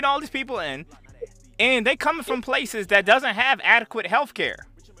 you bringing all these people in, and they coming from places that doesn't have adequate health care.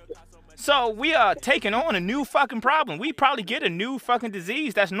 So we are taking on a new fucking problem. We probably get a new fucking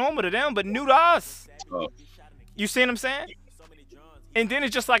disease that's normal to them, but new to us. Oh. You see what I'm saying? And then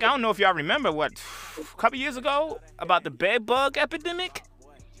it's just like, I don't know if y'all remember what, a couple years ago, about the bed bug epidemic?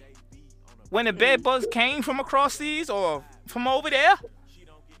 When the bed bugs came from across seas or from over there?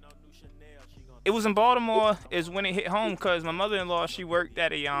 It was in Baltimore is when it hit home, because my mother-in-law, she worked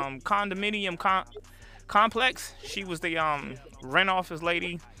at a condominium complex. She was the rent office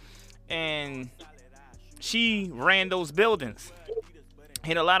lady, and she ran those buildings.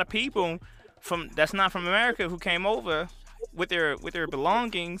 And a lot of people that's not from America who came over with their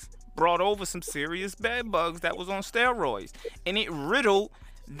belongings brought over some serious bed bugs that was on steroids, and it riddled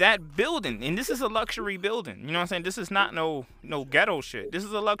that building. And this is a luxury building, you know what I'm saying? This is not no ghetto shit. This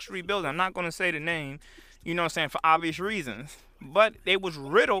is a luxury building. I'm not going to say the name, you know what I'm saying, for obvious reasons, but it was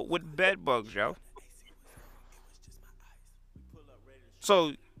riddled with bed bugs, yo.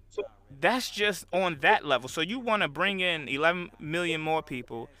 So that's just on that level. So you want to bring in 11 million more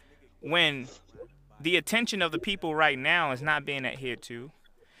people when the attention of the people right now is not being adhered to.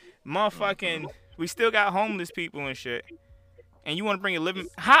 Motherfucking, we still got homeless people and shit. And you want to bring 11...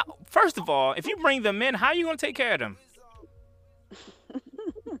 How? First of all, if you bring them in, how are you going to take care of them?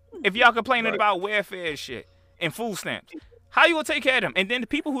 If y'all complaining about welfare and shit and food stamps, how you going to take care of them? And then the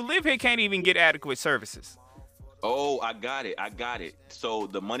people who live here can't even get adequate services. Oh, I got it. So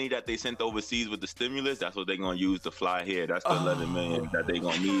the money that they sent overseas with the stimulus, that's what they're going to use to fly here. That's the 11 million that they're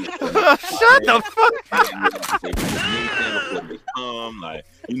going to need. Shut the fuck up. They come, like,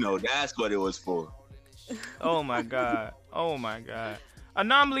 you know, that's what it was for. Oh, my God. Oh, my God.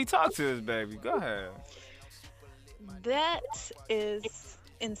 Anomaly, talk to us, baby. Go ahead. That is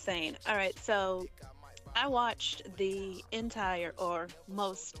insane. All right, so I watched the entire or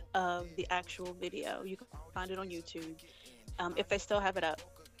most of the actual video. You can find it on YouTube. If they still have it up,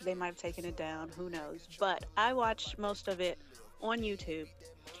 they might have taken it down. Who knows? But I watched most of it on YouTube,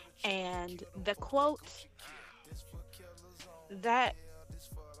 and the quote that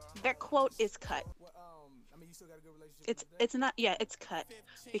quote is cut. It's not, yeah, it's cut,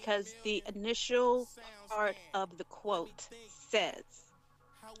 because the initial part of the quote says,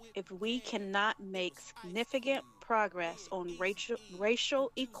 if we cannot make significant progress on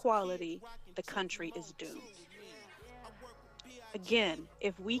racial equality, the country is doomed. Again,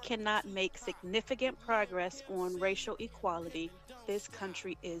 if we cannot make significant progress on racial equality, this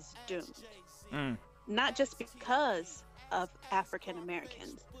country is doomed. Not just because of African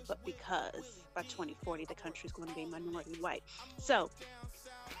Americans, but because by 2040 the country is going to be minority white. So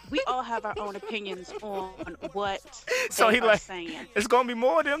we all have our own opinions on what they are saying. It's gonna be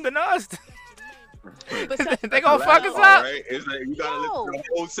more of them than us. But so, they gonna fuck us up. Right? It's like you gotta listen to the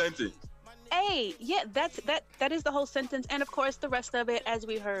whole sentence. Hey, yeah, that is the whole sentence, and of course the rest of it, as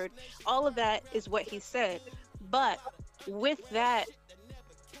we heard, all of that is what he said. But with that,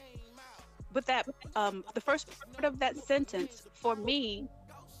 the first part of that sentence, for me,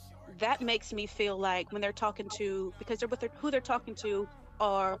 that makes me feel like when they're talking to, because who they're talking to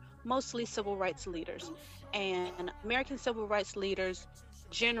are mostly civil rights leaders, and American civil rights leaders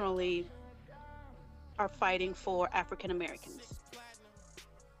generally are fighting for African Americans.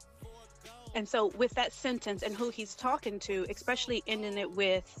 And so with that sentence and who he's talking to, especially ending it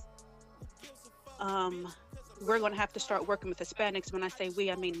with, we're going to have to start working with Hispanics. When I say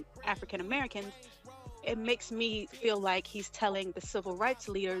we, I mean African Americans. It makes me feel like he's telling the civil rights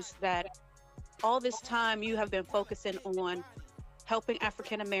leaders that all this time you have been focusing on helping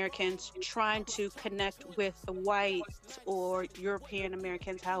African Americans, trying to connect with the whites or European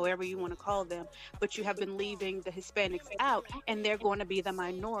Americans, however you want to call them, but you have been leaving the Hispanics out, and they're going to be the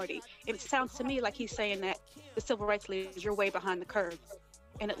minority. It sounds to me like he's saying that the civil rights leaders, you're way behind the curve.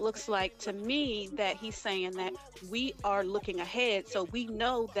 And it looks like to me that he's saying that we are looking ahead, so we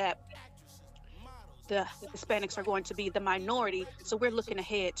know that the Hispanics are going to be the minority, so we're looking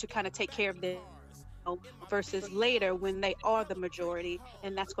ahead to kind of take care of them versus later when they are the majority,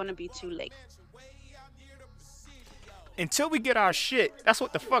 and that's going to be too late. Until we get our shit, that's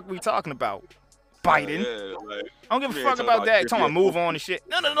what the fuck we talking about. Biden. Like, I don't give a fuck about that. Talking about move on and shit.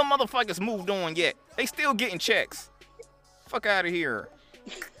 None of them motherfuckers moved on yet. They still getting checks. Fuck out of here.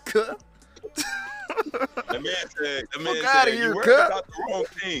 The man said, you worried about the wrong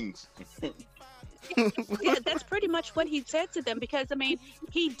things. Yeah, that's pretty much what he said to them, because I mean,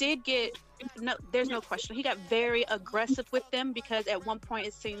 he did get there's no question. He got very aggressive with them, because at one point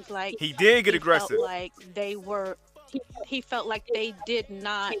it seems like he did get aggressive. Felt like they were. He felt like they did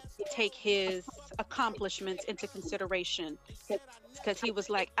not take his accomplishments into consideration, because he was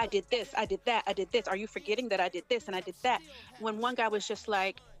like, I did this, I did that, I did this. Are you forgetting that I did this and I did that? When one guy was just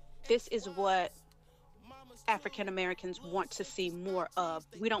like, this is what African Americans want to see more of.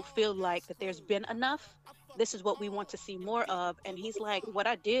 We don't feel like that there's been enough. This is what we want to see more of. And he's like, what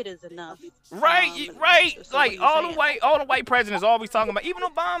I did is enough. Right. So like all the white presidents always talking about, even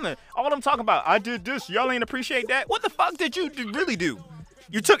Obama, all of them talking about, I did this, y'all ain't appreciate that. What the fuck did you really do?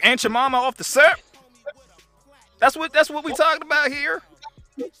 You took Aunt Jemima off the syrup? That's what we talking about here.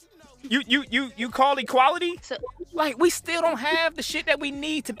 You call equality? Like, we still don't have the shit that we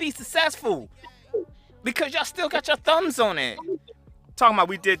need to be successful, because y'all still got your thumbs on it. Talking about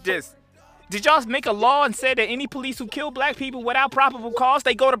we did this. Did y'all make a law and say that any police who kill black people without probable cause,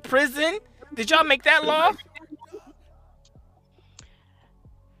 they go to prison? Did y'all make that law?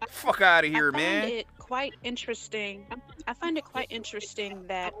 Fuck out of here, man. I find it quite interesting. I find it quite interesting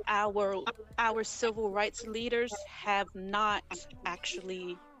that our civil rights leaders have not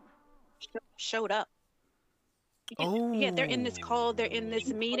actually showed up. Yeah, they're in this call, they're in this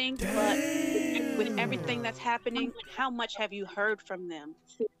meeting, but with everything that's happening, how much have you heard from them?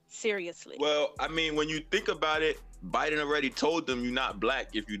 Seriously. Well, I mean, when you think about it, Biden already told them you're not black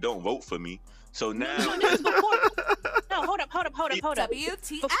if you don't vote for me. So now... No, hold up.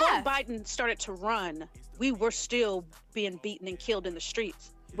 WTF. Before Biden started to run, we were still being beaten and killed in the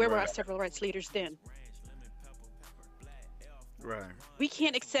streets. Where were our civil rights leaders then? Right. We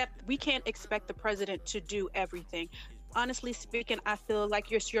can't expect the president to do everything. Honestly speaking, I feel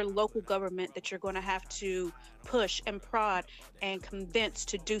like it's your local government that you're going to have to push and prod and convince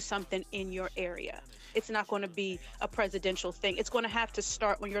to do something in your area. It's not going to be a presidential thing. It's going to have to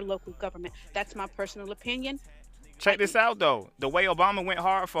start on your local government. That's my personal opinion. Check this out, though. The way Obama went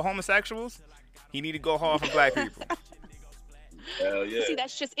hard for homosexuals, he need to go hard for black people. Hell yeah. See,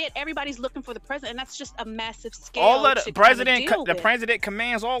 that's just it. Everybody's looking for the president, and that's just a massive scale. All of the president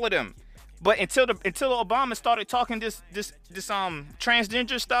commands all of them. But until Obama started talking this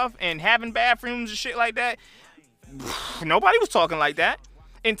transgender stuff and having bathrooms and shit like that, nobody was talking like that.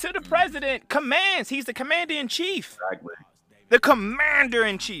 Until the president commands, he's the commander-in-chief. Exactly. The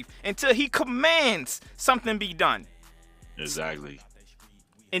commander-in-chief. Until he commands something be done. Exactly.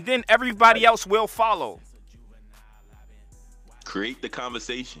 And then everybody else will follow. Create the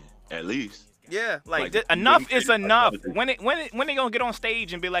conversation, at least. Yeah, like enough is enough. When they gonna get on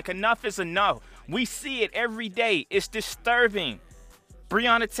stage and be like, enough is enough? We see it every day. It's disturbing.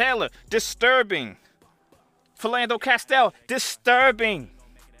 Breonna Taylor, disturbing. Philando Castile, disturbing.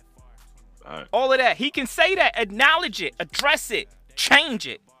 All of that. He can say that, acknowledge it, address it, change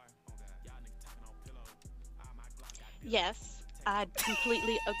it. Yes, I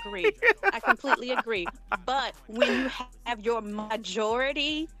completely agree. But when you have your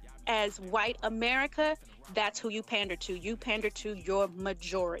majority as white America, that's who you pander to. You pander to your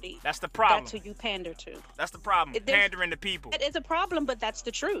majority. That's the problem. That's who you pander to. That's the problem. Pandering to people. It is a problem, but that's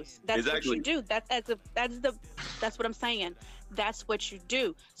the truth. That's exactly what you do. That's what I'm saying. That's what you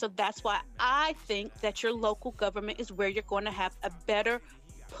do. So that's why I think that your local government is where you're going to have a better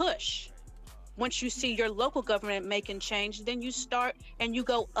push. Once you see your local government making change, then you start and you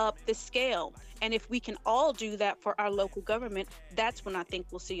go up the scale. And if we can all do that for our local government, that's when I think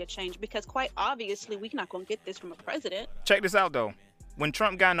we'll see a change. Because quite obviously, we're not going to get this from a president. Check this out, though. When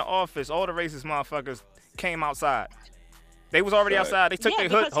Trump got into office, all the racist motherfuckers came outside. They was already outside. They took their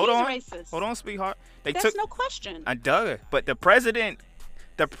hood. Hold on, sweetheart. That's no question. I dug it. But the president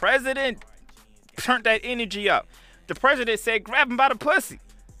turned that energy up. The president said, grab him by the pussy.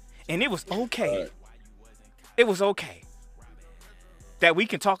 And it was okay. It was okay that we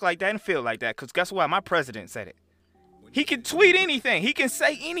can talk like that and feel like that. Because guess what? My president said it. He can tweet anything. He can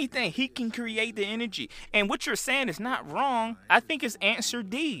say anything. He can create the energy. And what you're saying is not wrong. I think it's answer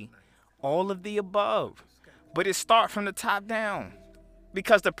D. All of the above. But it starts from the top down.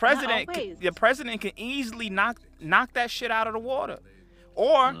 Because the president can easily knock that shit out of the water.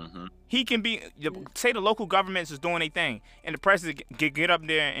 Or he can be, say the local governments is doing their thing, and the president can get up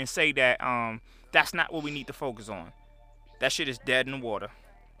there and say that that's not what we need to focus on. That shit is dead in the water.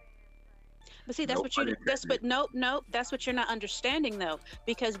 But see, that's what you're not understanding though,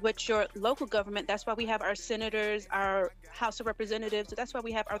 because with your local government, that's why we have our senators, our House of Representatives. That's why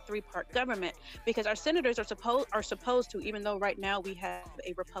we have our three-part government, because our senators are supposed to, even though right now we have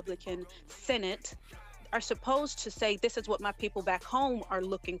a Republican Senate, are supposed to say, this is what my people back home are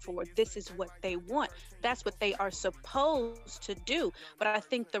looking for. This is what they want. That's what they are supposed to do. But I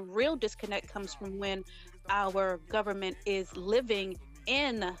think the real disconnect comes from when our government is living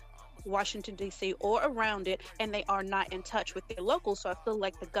in Washington, D.C. or around it, and they are not in touch with their locals. So I feel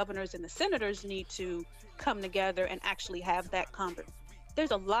like the governors and the senators need to come together and actually have that conversation.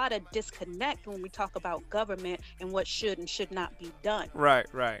 There's a lot of disconnect when we talk about government and what should and should not be done. Right.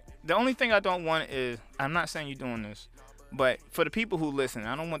 The only thing I don't want is, I'm not saying you're doing this, but for the people who listen,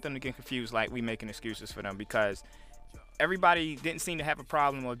 I don't want them to get confused like we making excuses for them, because everybody didn't seem to have a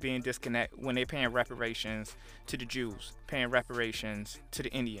problem with being disconnect when they're paying reparations to the Jews, paying reparations to the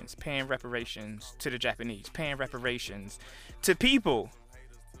Indians, paying reparations to the Japanese, paying reparations to people,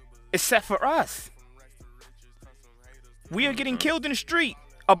 except for us. We are getting killed in the street.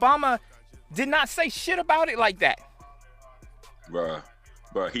 Obama did not say shit about it like that. Bruh,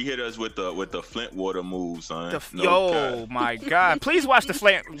 he hit us with the Flint water move, son. My God. Please watch the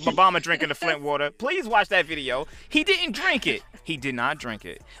Obama drinking the Flint water. Please watch that video. He didn't drink it. He did not drink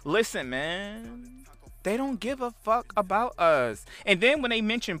it. Listen, man. They don't give a fuck about us. And then when they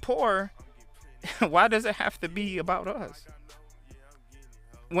mention poor, why does it have to be about us?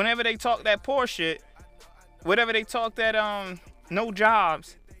 Whenever they talk that poor shit, whatever they talk that no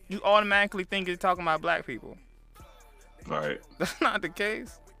jobs, you automatically think it's talking about black people. Right. That's not the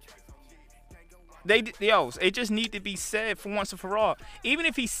case. It just need to be said for once and for all. Even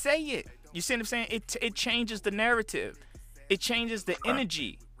if he say it, you see what I'm saying? It changes the narrative. It changes the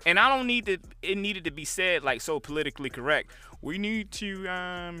energy. And I don't need it needed to be said like so politically correct. We need to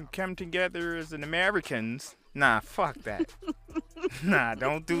come together as an Americans. Nah, fuck that. Nah,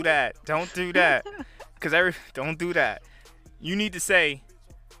 don't do that. Don't do that. Don't do that. You need to say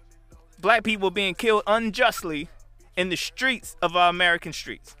black people being killed unjustly in the streets of our American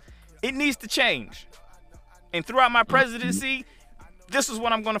streets. It needs to change. And throughout my presidency, this is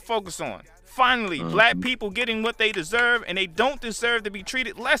what I'm going to focus on. Finally, black people getting what they deserve, and they don't deserve to be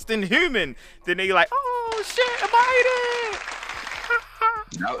treated less than human. Then they like, oh shit,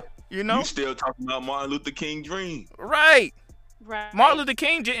 Biden. You know? You still talking about Martin Luther King dream. Right. Martin Luther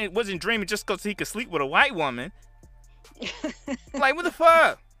King wasn't dreaming just because he could sleep with a white woman. Like, what the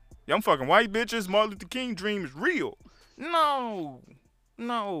fuck? Y'all fucking white bitches. Martin Luther King dream is real. No.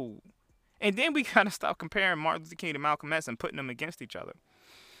 And then we gotta stop comparing Martin Luther King to Malcolm X and putting them against each other.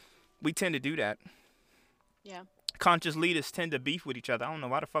 We tend to do that. Yeah. Conscious leaders tend to beef with each other. I don't know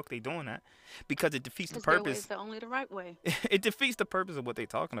why the fuck they doing that. Because it defeats the purpose. Their way is the only the right way. It defeats the purpose of what they're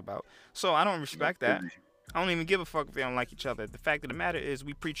talking about. So I don't respect that. I don't even give a fuck if they don't like each other. The fact of the matter is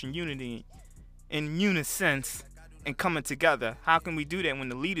we preaching unity in unison and coming together. How can we do that when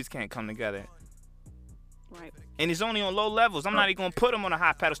the leaders can't come together? Right. And it's only on low levels. I'm not even going to put them on a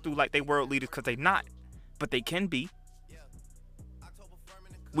high pedestal like they world leaders, because they not. But they can be.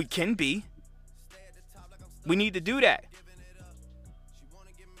 We can be. We need to do that.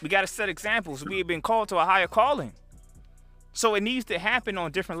 We got to set examples. We have been called to a higher calling. So it needs to happen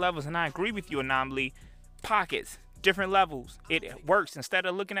on different levels. And I agree with you, Anomaly. Pockets, different levels. It works. Instead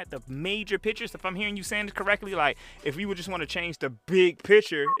of looking at the major pictures, if I'm hearing you saying this correctly, like if you would just want to change the big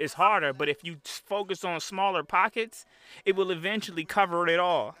picture, it's harder. But if you focus on smaller pockets, it will eventually cover it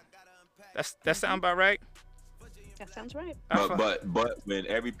all. That sound about right? That sounds right. But when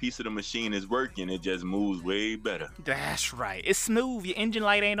every piece of the machine is working, it just moves way better. That's right. It's smooth. Your engine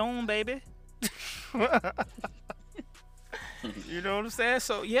light ain't on, baby. You know what I'm saying?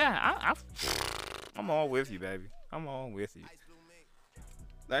 So yeah, I'm all with you, baby. I'm all with you.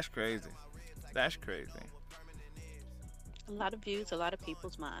 That's crazy. A lot of views, a lot of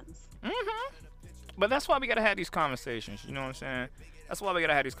people's minds. But that's why we gotta have these conversations. You know what I'm saying? That's why we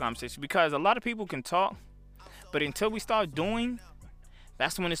gotta have these conversations because a lot of people can talk, but until we start doing,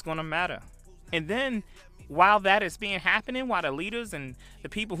 that's when it's gonna matter. And then, while that is being happening, while the leaders and the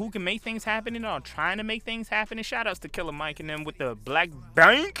people who can make things happen are trying to make things happen, and shout outs to Killer Mike and them with the Black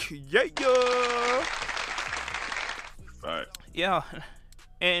Bank, yeah. Right. Yeah,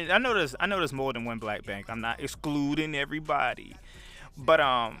 and I know there's more than one Black Bank. I'm not excluding everybody, but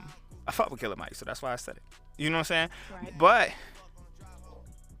I fuck with Killer Mike, so that's why I said it. You know what I'm saying? Right. But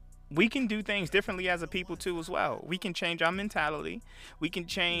we can do things differently as a people too, as well. We can change our mentality. We can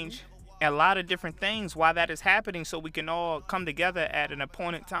change a lot of different things while that is happening, so we can all come together at an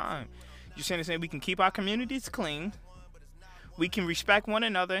appointed time. You see what I'm saying? We can keep our communities clean. We can respect one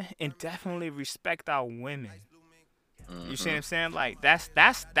another and definitely respect our women. You see what I'm saying? Like that's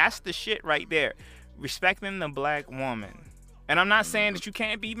the shit right there. Respecting the Black woman. And I'm not saying that you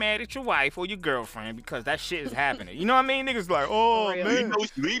can't be mad at your wife or your girlfriend because that shit is happening. You know what I mean? Niggas like, oh man.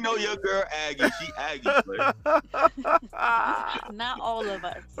 We know your girl Aggie. She Aggie. Not all of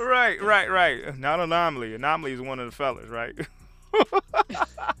us. Right. Not Anomaly. Anomaly is one of the fellas, right?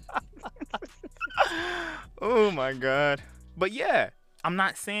 Oh my God. But yeah, I'm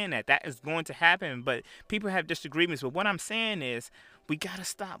not saying that is going to happen, but people have disagreements. But what I'm saying is we got to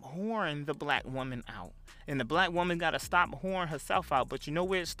stop whoring the Black woman out. And the Black woman got to stop whoring herself out. But you know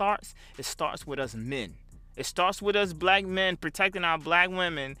where it starts? It starts with us men. It starts with us Black men protecting our Black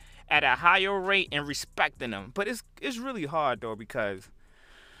women at a higher rate and respecting them. But it's really hard, though, because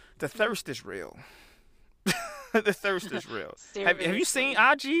the thirst is real. The thirst is real. Have you seen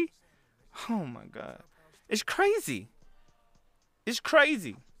IG? Oh, my God. It's crazy. It's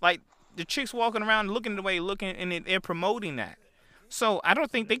crazy. Like, the chicks walking around looking the way they're looking, and they're promoting that. So I don't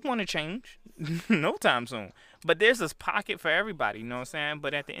think they want to change no time soon. But there's this pocket for everybody, you know what I'm saying?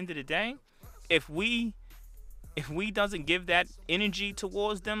 But at the end of the day, if we doesn't give that energy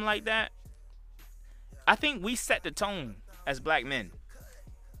towards them like that, I think we set the tone as Black men.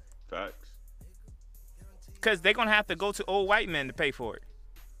 Facts. Because they're going to have to go to old white men to pay for it.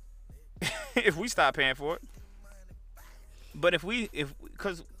 If we stop paying for it. But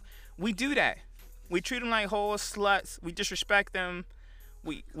because we do that. We treat them like whole sluts. We disrespect them.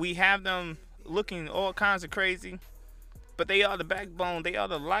 We have them looking all kinds of crazy. But they are the backbone. They are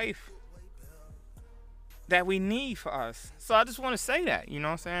the life that we need for us. So I just want to say that. You know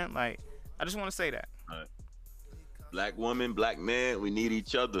what I'm saying? Like, I just want to say that. Right. Black woman, Black man, we need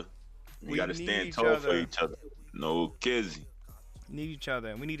each other. We got to stand tall for each other. No kizzy. Need each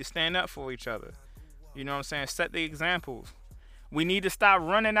other. We need to stand up for each other. You know what I'm saying? Set the examples. We need to stop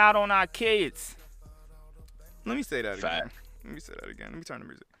running out on our kids. Let me say that again. Let me say that again. Let me turn the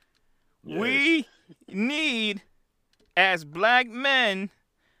music. Yes. We need, as Black men,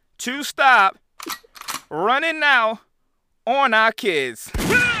 to stop running now on our kids.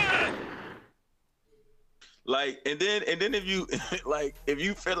 Like, and then if you if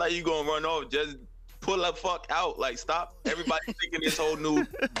you feel like you're gonna run off, just pull the fuck out. Like, stop everybody thinking this whole new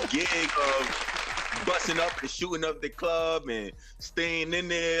gig of busting up and shooting up the club and staying in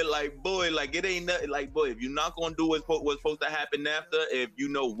there. Like, boy, like, it ain't nothing. Like, boy, if you're not gonna do what's supposed to happen after, if you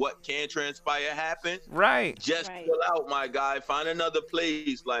know what can transpire happen, right, just pull out, my guy. Find another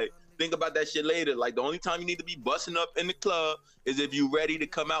place. Like, think about that shit later. Like, the only time you need to be busting up in the club is if you ready to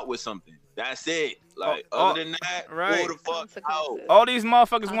come out with something. That's it. Like, other than that, pull the fuck out. All these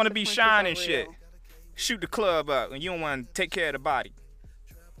motherfuckers want to be shining shit. Shoot the club up and you don't want to take care of the body.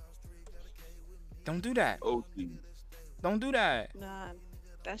 Don't do that. Don't do that. Nah,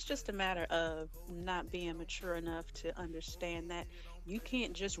 that's just a matter of not being mature enough to understand that you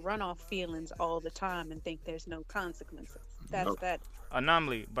can't just run off feelings all the time and think there's no consequences. That's that.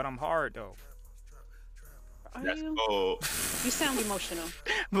 Anomaly, but I'm hard though. Are you? You sound emotional.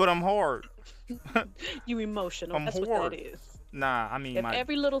 But I'm hard. You emotional. I'm That's hard. what that is. Nah, I mean if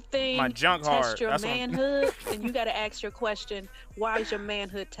every little thing my junk tests hard. your That's manhood, then you got to ask your question: why is your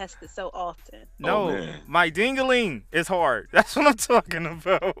manhood tested so often? No, my dingaling is hard. That's what I'm talking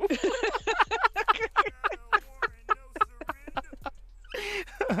about.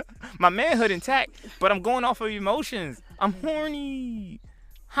 My manhood intact, but I'm going off of emotions. I'm horny.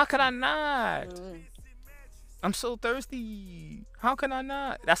 How could I not? I'm so thirsty. How can I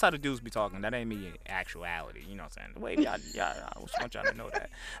not? That's how the dudes be talking. That ain't me in actuality. You know what I'm saying? Wait, y'all, I just want y'all to know that.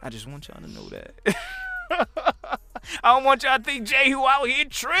 I just want y'all to know that. I don't want y'all to think Jay who out here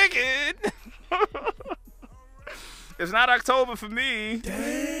triggered. It's not October for me.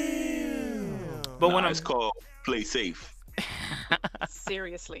 Damn. But when it's called play safe.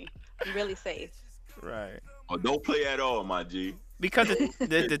 Seriously, really safe. Right. Oh, don't play at all, my G. Because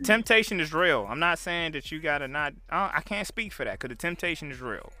the temptation is real. I'm not saying that you gotta not. I can't speak for that because the temptation is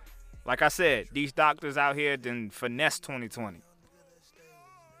real. Like I said, these doctors out here done finessed 2020.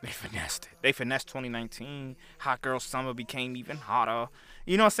 They finessed it. They finessed 2019. Hot girl summer became even hotter.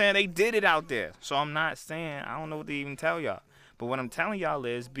 You know what I'm saying? They did it out there. So I'm not saying, I don't know what to even tell y'all. But what I'm telling y'all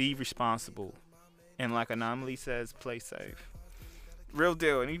is be responsible. And like Anomaly says, play safe. Real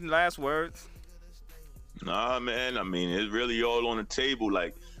deal. Any last words? Nah, man. I mean, it's really all on the table.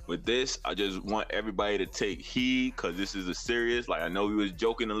 Like, with this, I just want everybody to take heed because this is a serious, like, I know we was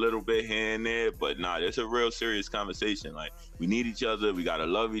joking a little bit here and there, but nah, it's a real serious conversation. Like, we need each other. We got to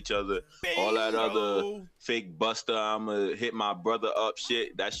love each other. Bingo. All that other fake buster, I'm going to hit my brother up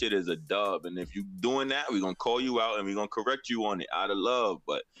shit, that shit is a dub. And if you doing that, we going to call you out and we going to correct you on it out of love.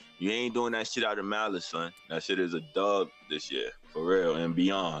 But you ain't doing that shit out of malice, son. That shit is a dub this year, for real, and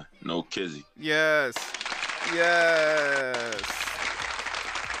beyond. No kizzy. Yes. Yes.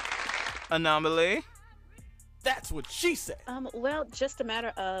 Anomaly. That's what she said. Well, just a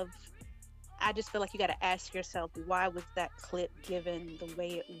matter of, I just feel like you got to ask yourself, why was that clip given the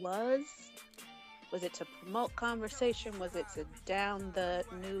way it was? Was it to promote conversation? Was it to down the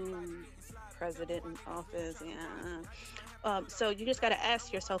new president in office? Yeah. So you just got to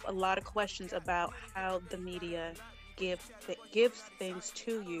ask yourself a lot of questions about how the media gives things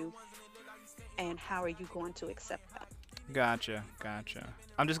to you, and how are you going to accept that? Gotcha.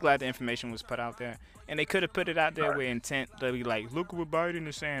 I'm just glad the information was put out there. And they could have put it out there with intent to be like, look what Biden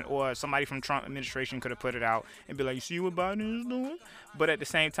is saying. Or somebody from Trump administration could have put it out and be like, you see what Biden is doing? But at the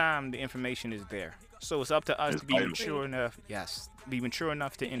same time, the information is there. So it's up to us to be mature enough. Yes. Be mature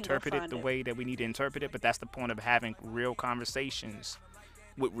enough to interpret it the way that we need to interpret it. But that's the point of having real conversations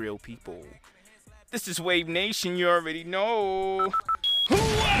with real people. This is Wave Nation. You already know.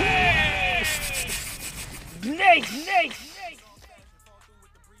 Nate.